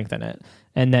to strengthen it,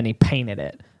 and then he painted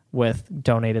it with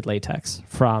donated latex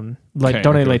from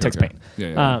donated latex paint.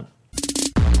 Yeah.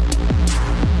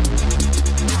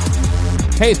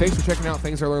 Hey, thanks for checking out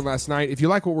Things I Learned Last Night. If you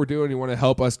like what we're doing and you want to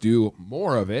help us do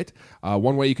more of it,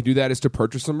 one way you can do that is to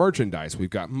purchase some merchandise. We've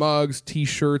got mugs,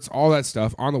 t-shirts, all that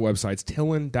stuff on the websites,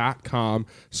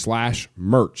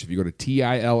 tillin.com/merch. If you go to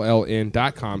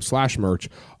TILLN.com/merch,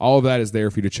 all of that is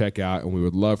there for you to check out, and we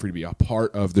would love for you to be a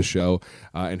part of the show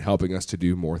and helping us to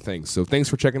do more things. So thanks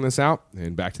for checking this out,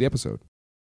 and back to the episode.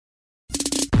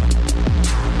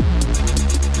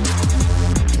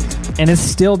 And is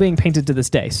still being painted to this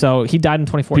day. So he died in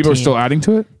 2014. People are still adding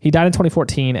to it? He died in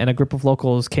 2014, and a group of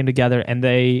locals came together, and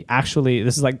they actually,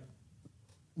 this is like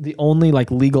the only like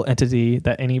legal entity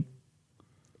that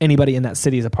anybody in that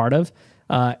city is a part of.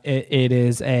 It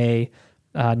is a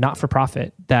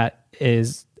not-for-profit that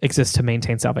exists to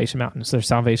maintain Salvation Mountain. So there's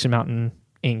Salvation Mountain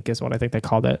Inc. is what I think they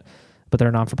called it, but they're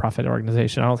a non-for-profit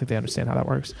organization. I don't think they understand how that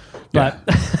works. But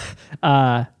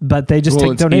but they just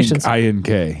take donations.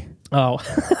 INK. Oh.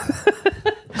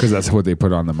 Because that's what they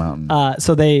put on the mountain.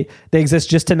 So they exist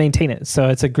just to maintain it. So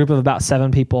it's a group of about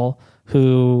 7 people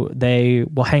who they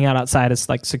will hang out outside as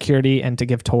like security and to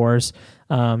give tours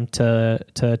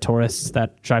to tourists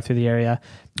that drive through the area,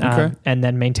 and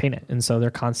then maintain it. And so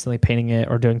they're constantly painting it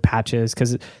or doing patches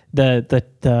because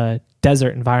the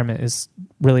desert environment is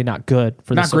really not good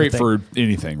for this not great for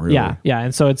anything, really. Yeah.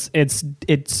 And so it's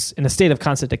in a state of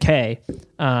constant decay.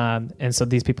 And so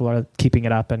these people are keeping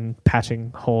it up and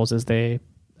patching holes as they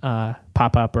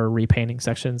pop up, or repainting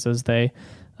sections as they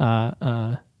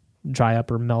dry up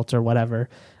or melt or whatever.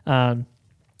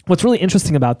 What's really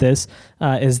interesting about this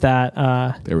is that...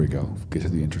 there we go. Get to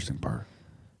the interesting part.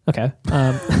 Okay.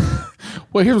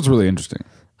 Well, here's what's really interesting.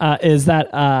 Is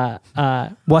that...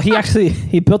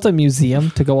 he built a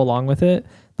museum to go along with it,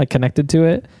 like connected to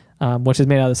it, which is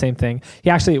made out of the same thing.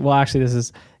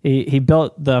 He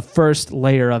built the first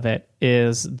layer of it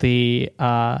is the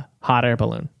hot air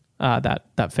balloon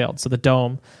that failed. So the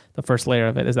dome, the first layer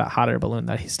of it is that hot air balloon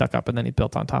that he stuck up, and then he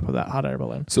built on top of that hot air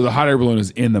balloon. So the hot air balloon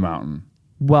is in the mountain.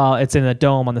 Well, it's in a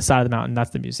dome on the side of the mountain.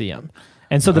 That's the museum.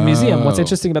 And so the museum, what's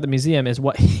interesting about the museum is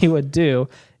what he would do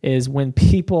is when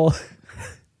people,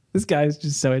 this guy is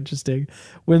just so interesting.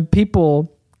 When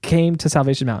people came to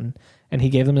Salvation Mountain and he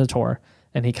gave them a tour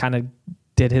and he kind of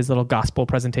did his little gospel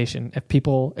presentation, if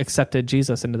people accepted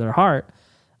Jesus into their heart,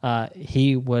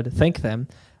 he would thank them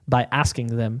by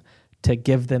asking them to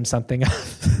give them something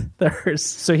of theirs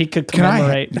so he could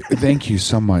commemorate. Thank you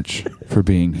so much for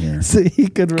being here. So he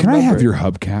could remember. Can I have your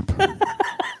hubcap?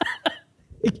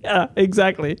 Yeah,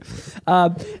 exactly.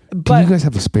 Can you guys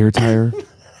have a spare tire?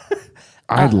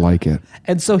 I'd like it.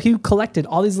 And so he collected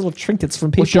all these little trinkets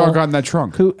from people. What y'all got in that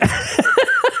trunk?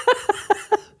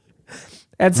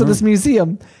 And so this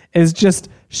museum is just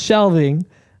shelving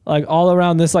like all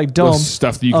around this like dome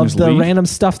stuff that you can of just the leave? random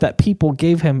stuff that people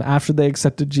gave him after they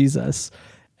accepted Jesus.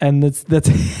 And that's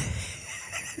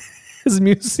his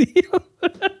museum.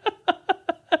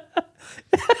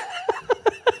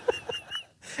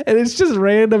 And it's just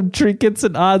random trinkets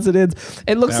and odds and ends.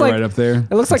 It looks like right up there.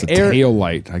 It looks That's like a tail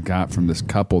light I got from this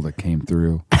couple that came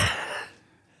through.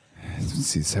 Let's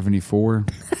see, 74.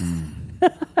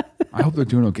 I hope they're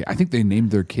doing okay. I think they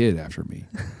named their kid after me.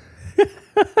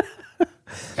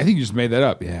 I think you just made that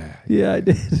up. Yeah. Yeah, I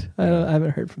did. I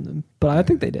haven't heard from them, but I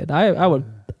think they did. I would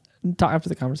talk after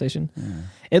the conversation. Yeah.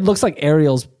 It looks like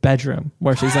Ariel's bedroom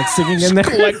where she's like singing in there.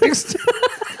 Collecting stuff.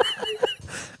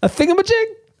 A thingamajig?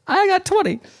 I got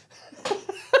 20.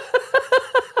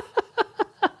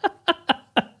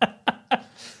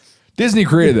 Disney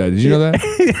created that. Did you know that?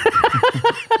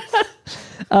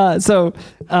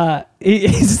 He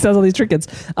just does all these trinkets.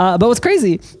 But what's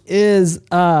crazy is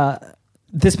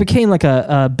this became like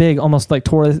a big, almost like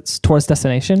tourist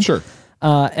destination. Sure.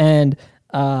 And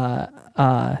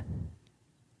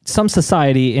some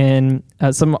society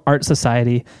some art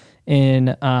society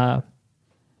in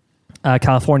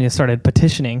California started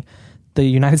petitioning the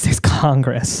United States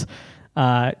Congress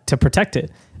to protect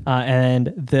it.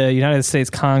 And the United States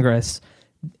Congress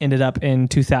ended up in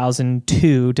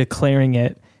 2002 declaring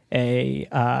it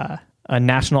a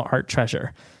national art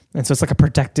treasure. And so it's like a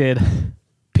protected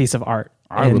piece of art.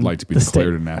 I would like to be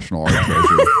declared a national art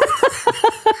treasure.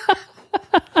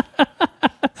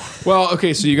 Well,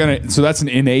 okay, so that's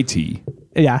an NAT.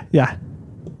 Yeah.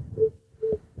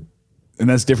 And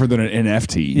that's different than an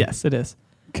NFT. Yes, it is.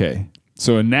 Okay.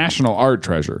 So a national art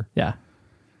treasure. Yeah.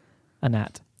 A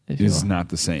NAT. Is not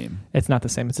the same. It's not the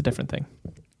same. It's a different thing.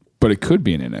 But it could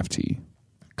be an NFT.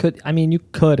 You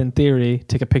could in theory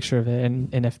take a picture of it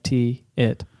and NFT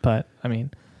it, but I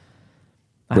mean,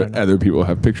 But other people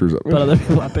have pictures of it. But other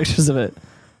people have pictures of it,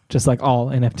 just like all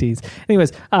NFTs.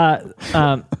 Anyways,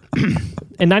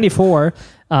 in '94,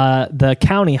 the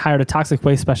county hired a toxic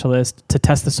waste specialist to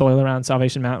test the soil around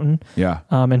Salvation Mountain. Yeah.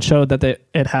 And showed that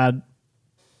it had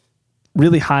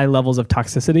really high levels of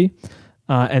toxicity.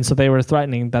 And so they were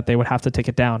threatening that they would have to take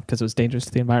it down because it was dangerous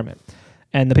to the environment.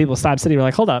 And the people of Slab City were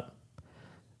like, hold up.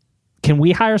 Can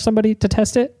we hire somebody to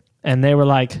test it? And they were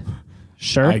like,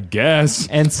 sure. I guess.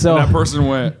 And so that person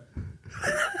went.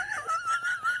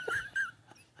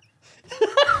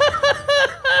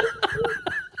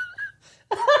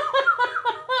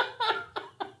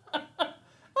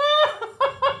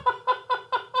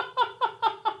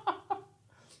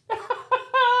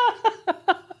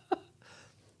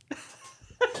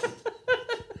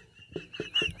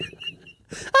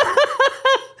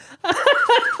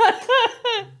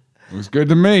 Looks good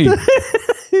to me.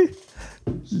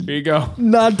 Here you go.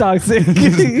 not toxic.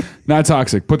 Not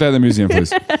toxic. Put that in the museum,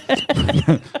 please.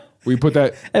 We put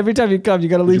that. Every time you come, you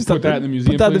got to leave put something. that in the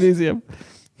museum, Put that in the please? museum.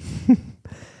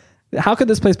 How could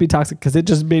this place be toxic? Because it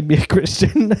just made me a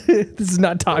Christian. This is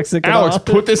not toxic at Alex, all.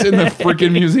 put this in the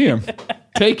freaking museum.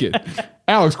 Take it.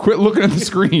 Alex, quit looking at the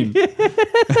screen.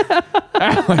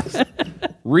 Alex,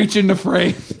 reach in the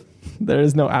frame. There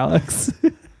is no Alex.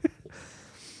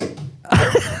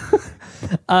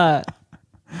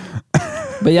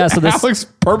 But yeah, so this Alex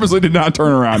purposely did not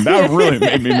turn around. That really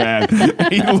made me mad.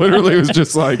 He literally was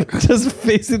just like, just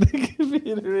facing the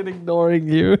computer and ignoring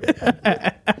you.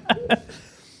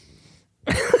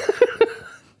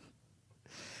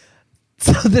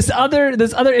 So this other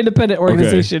independent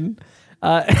organization,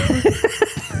 I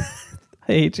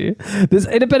hate you. This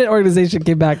independent organization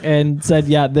came back and said,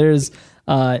 yeah, there's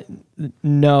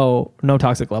no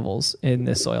toxic levels in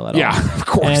this soil at all. yeah, of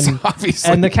course, And,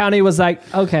 obviously. and the county was like,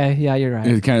 okay, yeah, you're right.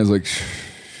 it kind of was like,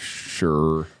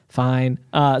 sure. Fine.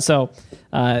 So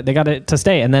they got it to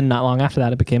stay, and then not long after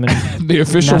that, it became The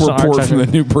official National Art report from Treasure.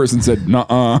 the new person said,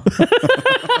 nuh-uh.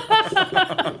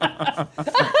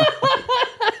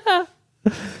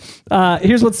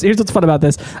 Here's what's fun about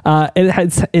this.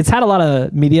 It's had a lot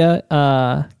of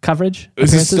media coverage.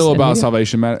 Is this appearances still in about media.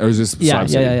 Salvation Matter? Or is this Yeah, Slab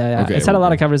City? yeah. Okay, It's had a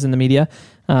lot of covers in the media.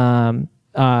 The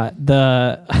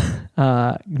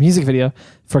music video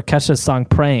for Kesha's song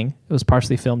 "Praying" it was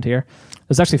partially filmed here. It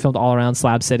was actually filmed all around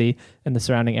Slab City and the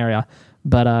surrounding area,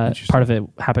 but part of it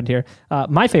happened here.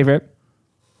 My favorite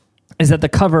is that the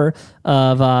cover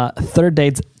of Third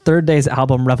Day's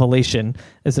album "Revelation"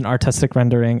 is an artistic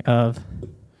rendering of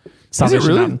Salvation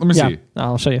really? Mountain. Let me see.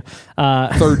 I'll show you.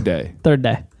 Third Day. Third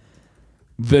Day.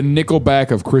 The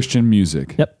Nickelback of Christian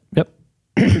music. Yep.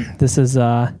 This is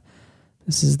their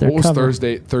What was cover.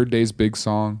 Third Day's big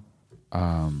song?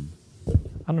 I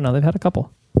don't know. They've had a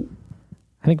couple.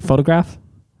 I think Photograph.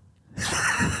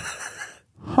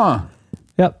 Huh.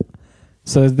 Yep.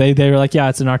 So they were like, yeah,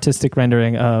 it's an artistic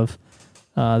rendering of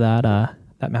that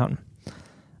mountain.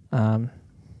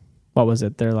 What was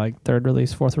it? They're like third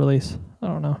release, fourth release. I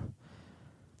don't know.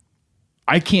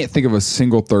 I can't think of a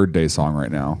single Third Day song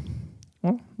right now.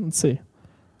 Well, let's see.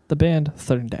 The band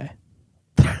Third Day.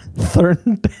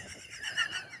 Third Day.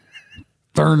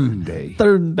 Third Day.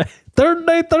 Third Day. Third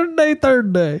Day. Third Day.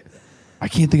 Third Day. I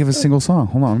can't think of a single song.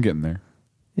 Hold on, I'm getting there.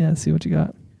 Yeah, see what you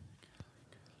got.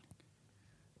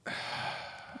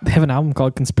 They have an album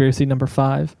called Conspiracy Number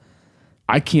 5.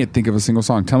 I can't think of a single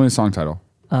song. Tell me the song title.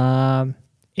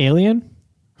 Alien,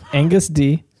 Angus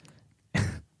D.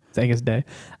 It's Angus Day.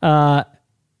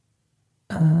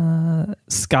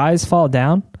 Skies Fall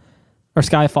Down, or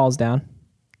Sky Falls Down.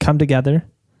 Come Together.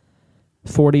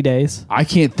 40 Days. I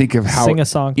can't think of how. Sing a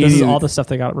song. This is all the stuff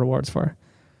they got rewards for.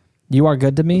 You Are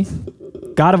Good to Me.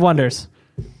 God of Wonders.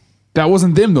 That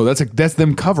wasn't them though. That's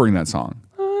them covering that song.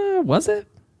 Was it?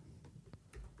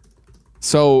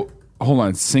 So hold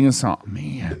on, sing a song,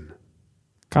 man.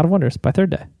 God of Wonders by Third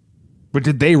Day. But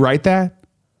did they write that?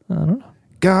 I don't know.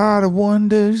 God of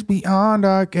wonders beyond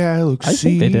our galaxy. I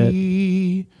think they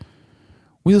did.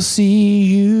 We'll see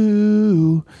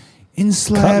you in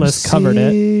Slab Cutlass covered it.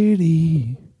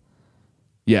 City.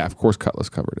 Yeah, of course Cutlass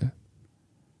covered it.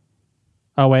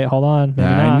 Oh, wait, hold on. Maybe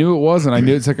I not. knew it wasn't. I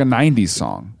knew it's like a 90s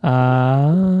song.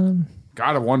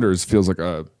 God of Wonders feels like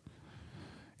a...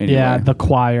 Anyway, Yeah, the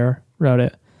choir wrote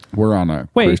it. we're on a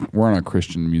Wait. we're on a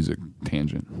Christian music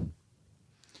tangent.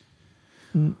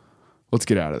 Let's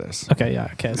get out of this. Okay, yeah,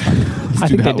 okay, it's fine. I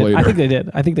do think they that did. later. I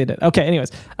think they did. Okay, anyways.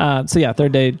 So yeah,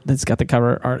 Third Day, it's got the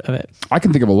cover art of it. I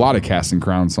can think of a lot of Casting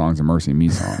Crown songs and Mercy Me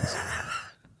songs.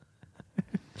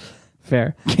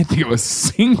 Fair. Can't think of a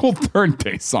single Third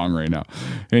Day song right now.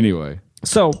 Anyway.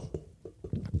 So,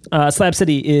 Slab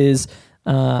City is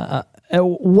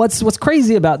what's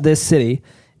crazy about this city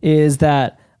is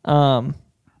that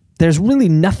there's really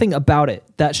nothing about it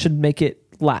that should make it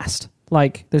last.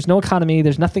 Like, there's no economy,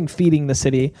 there's nothing feeding the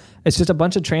city. It's just a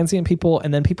bunch of transient people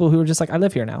and then people who are just like, I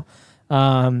live here now.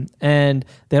 And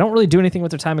they don't really do anything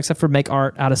with their time except for make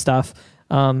art out of stuff.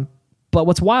 But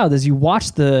what's wild is you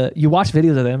watch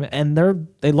videos of them and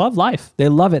they love life. They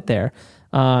love it there.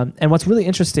 And what's really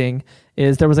interesting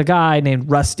is there was a guy named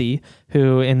Rusty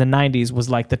who in the 90s was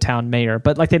like the town mayor,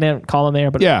 but like they didn't call him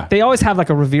mayor, but yeah. They always have like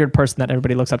a revered person that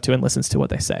everybody looks up to and listens to what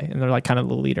they say. And they're like kind of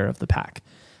the leader of the pack.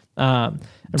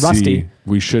 Rusty. See,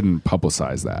 we shouldn't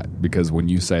publicize that because when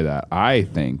you say that, I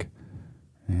think,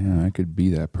 yeah, I could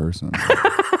be that person.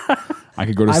 I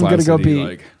could go to Slab City,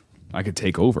 like I could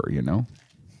take over, you know?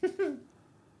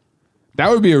 That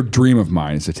would be a dream of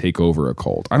mine, is to take over a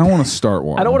cult. I don't want to start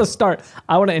one. I don't want to start.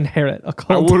 I want to inherit a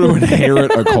cult. I want to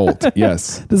inherit a cult.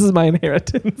 Yes. This is my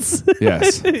inheritance.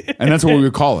 Yes. And that's what we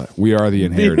would call it. We are the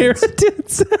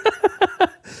inheritance.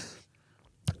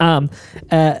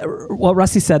 What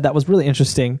Rusty said that was really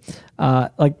interesting,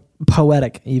 like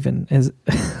poetic even, is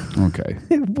okay.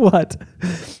 What?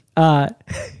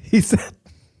 He said,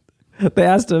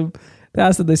 they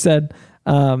said,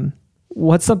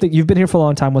 what's something, you've been here for a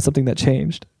long time, what's something that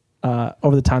changed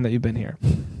over the time that you've been here?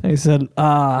 And he said,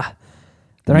 there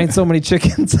ain't so many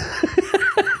chickens.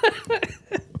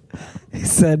 He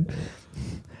said,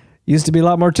 used to be a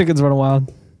lot more chickens running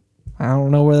wild. I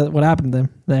don't know what happened to them.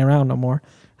 They ain't around no more.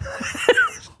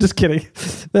 Just kidding.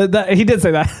 He did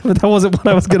say that, but that wasn't what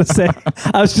I was going to say.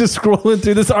 I was just scrolling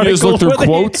through this article. You just looked through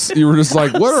quotes? You were just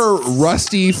like, what are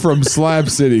Rusty from Slab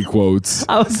City quotes?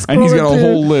 And he's got a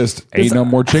whole list. Ain't no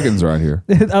more chickens right here.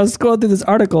 I was scrolling through this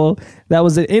article that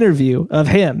was an interview of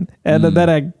him. And then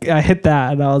I hit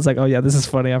that and I was like, oh yeah, this is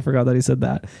funny. I forgot that he said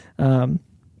that. What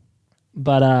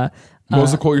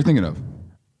was the quote you're thinking of?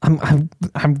 I'm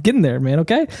getting there, man.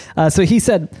 Okay. So he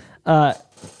said,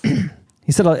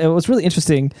 it was really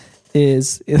interesting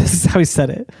this is how he said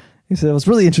it. He said, it was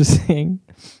really interesting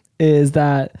is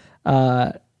that,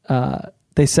 they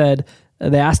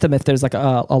asked him if there's like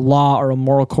a law or a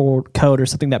moral code or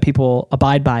something that people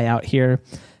abide by out here.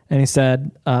 And he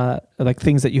said, like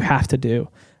things that you have to do.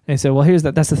 And he said, well,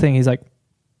 that's the thing. He's like,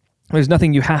 there's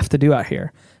nothing you have to do out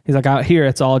here. He's like, out here,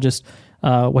 it's all just,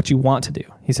 what you want to do.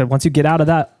 He said, once you get out of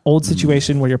that old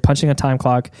situation where you're punching a time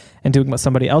clock and doing what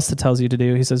somebody else tells you to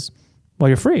do, he says, well,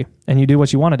 you're free and you do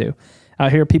what you want to do.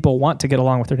 Out here, people want to get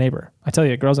along with their neighbor. I tell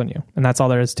you, it grows on you, and that's all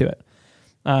there is to it.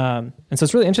 And so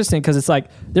it's really interesting because it's like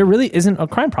there really isn't a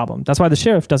crime problem. That's why the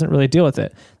sheriff doesn't really deal with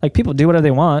it. Like people do whatever they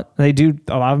want. A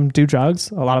lot of them do drugs.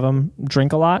 A lot of them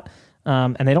drink a lot,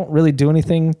 and they don't really do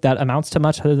anything that amounts to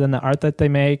much other than the art that they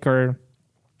make or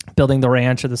building the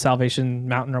ranch or the Salvation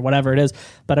Mountain or whatever it is.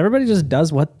 But everybody just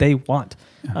does what they want.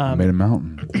 I made a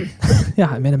mountain.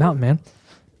 Yeah, I made a mountain, man.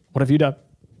 What have you done?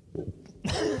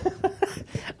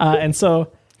 And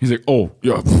so he's like, oh,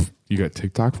 yeah, you got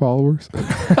TikTok followers?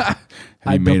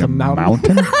 I made built a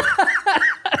mountain.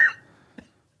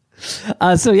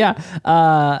 So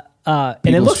yeah, and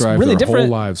it looks really different.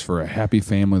 Whole lives for a happy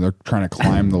family. They're trying to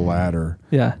climb the ladder.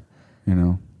 Yeah, you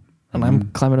know, and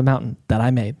I'm climbing a mountain that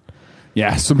I made.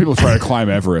 Yeah, some people try to climb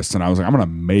Everest, and I was like, I'm gonna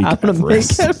make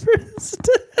Everest.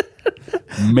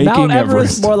 Making Mount Everest,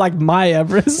 Everest, more like my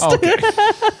Everest. Okay.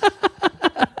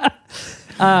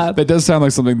 That does sound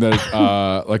like something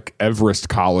that like Everest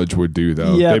College would do,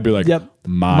 though. Yep, They'd be like,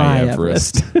 my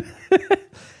Everest.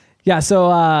 Yeah. So,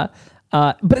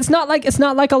 but it's not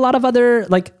like a lot of other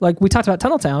like we talked about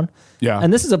Tunneltown. Yeah.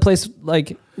 And this is a place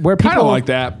like where people kind of like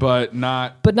that, but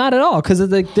not at all, because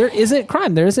like there isn't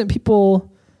crime. There isn't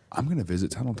people. I'm gonna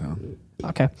visit Tunneltown.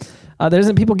 Okay. There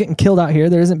isn't people getting killed out here.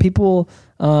 There isn't people,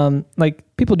 like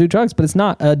people do drugs, but it's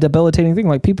not a debilitating thing.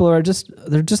 Like people are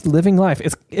they're just living life.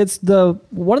 It's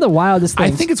one of the wildest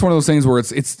things. I think it's one of those things where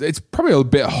it's probably a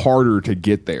bit harder to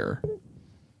get there.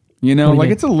 You know,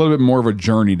 like it's a little bit more of a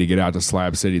journey to get out to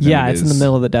Slab City than it's in the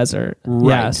middle of the desert.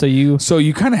 Right. Yeah. So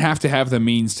you kind of have to have the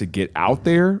means to get out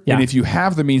there. Yeah. And if you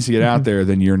have the means to get out there,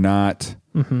 then you're not,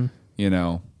 you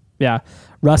know. Yeah.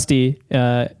 Rusty,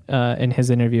 in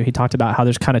his interview, he talked about how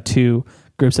there's kind of two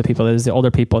groups of people. There's the older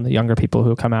people and the younger people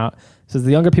who come out. So the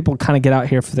younger people kind of get out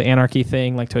here for the anarchy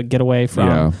thing, like to get away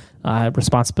from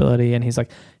responsibility. And he's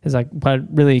like, what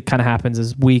really kind of happens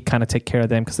is we kind of take care of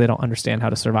them because they don't understand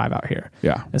how to survive out here.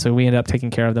 Yeah. And so we ended up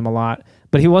taking care of them a lot.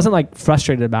 But he wasn't like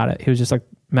frustrated about it. He was just like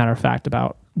matter of fact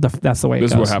about that's the way it goes.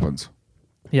 This is what happens.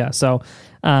 Yeah. So,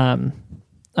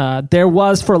 There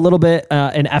was for a little bit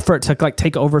an effort to like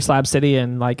take over Slab City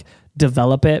and like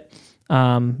develop it,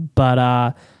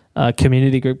 but a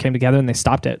community group came together and they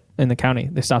stopped it in the county.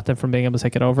 They stopped them from being able to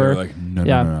take it over. They're like,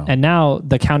 no. And now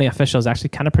the county officials actually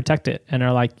kind of protect it and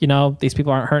are like, these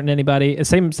people aren't hurting anybody. It's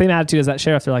same attitude as that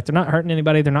sheriff. They're like, they're not hurting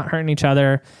anybody. They're not hurting each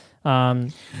other.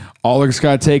 All it's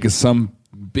got to take is some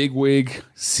bigwig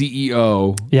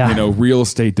CEO, real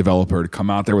estate developer to come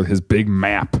out there with his big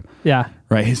map. Yeah.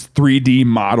 Right. His 3D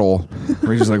model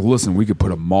where he's just like, listen, we could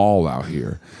put a mall out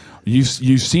here. You've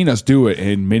seen us do it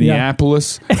in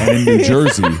Minneapolis and in New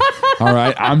Jersey. All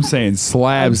right. I'm saying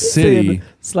Slab City.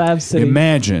 Slab City.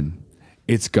 Imagine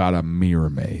it's got a mirror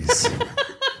maze.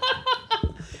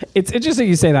 It's interesting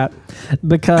you say that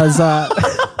because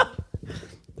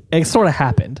it sort of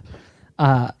happened.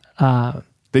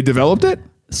 They developed it?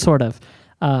 Sort of.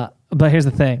 But here's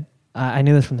the thing. I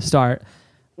knew this from the start.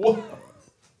 What?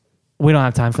 We don't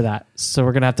have time for that. So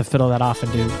we're going to have to fiddle that off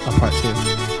and do a part 2.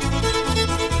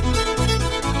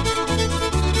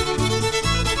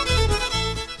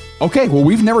 Okay, well,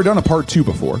 we've never done a part 2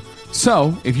 before.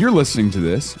 So if you're listening to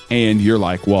this and you're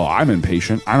like, well, I'm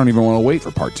impatient, I don't even want to wait for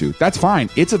part 2. That's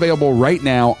fine. It's available right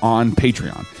now on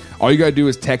Patreon. All you got to do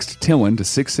is text Tillin to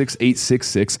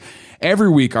 66866.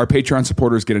 Every week, our Patreon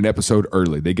supporters get an episode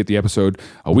early. They get the episode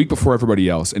a week before everybody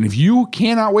else. And if you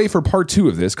cannot wait for part 2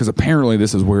 of this, because apparently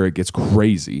this is where it gets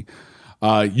crazy,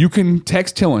 you can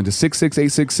text Tillin to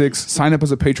 66866, sign up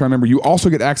as a Patreon member. You also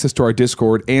get access to our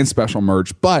Discord and special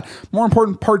merch. But more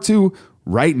important, part 2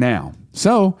 right now.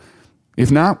 So if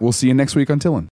not, we'll see you next week on Tillin.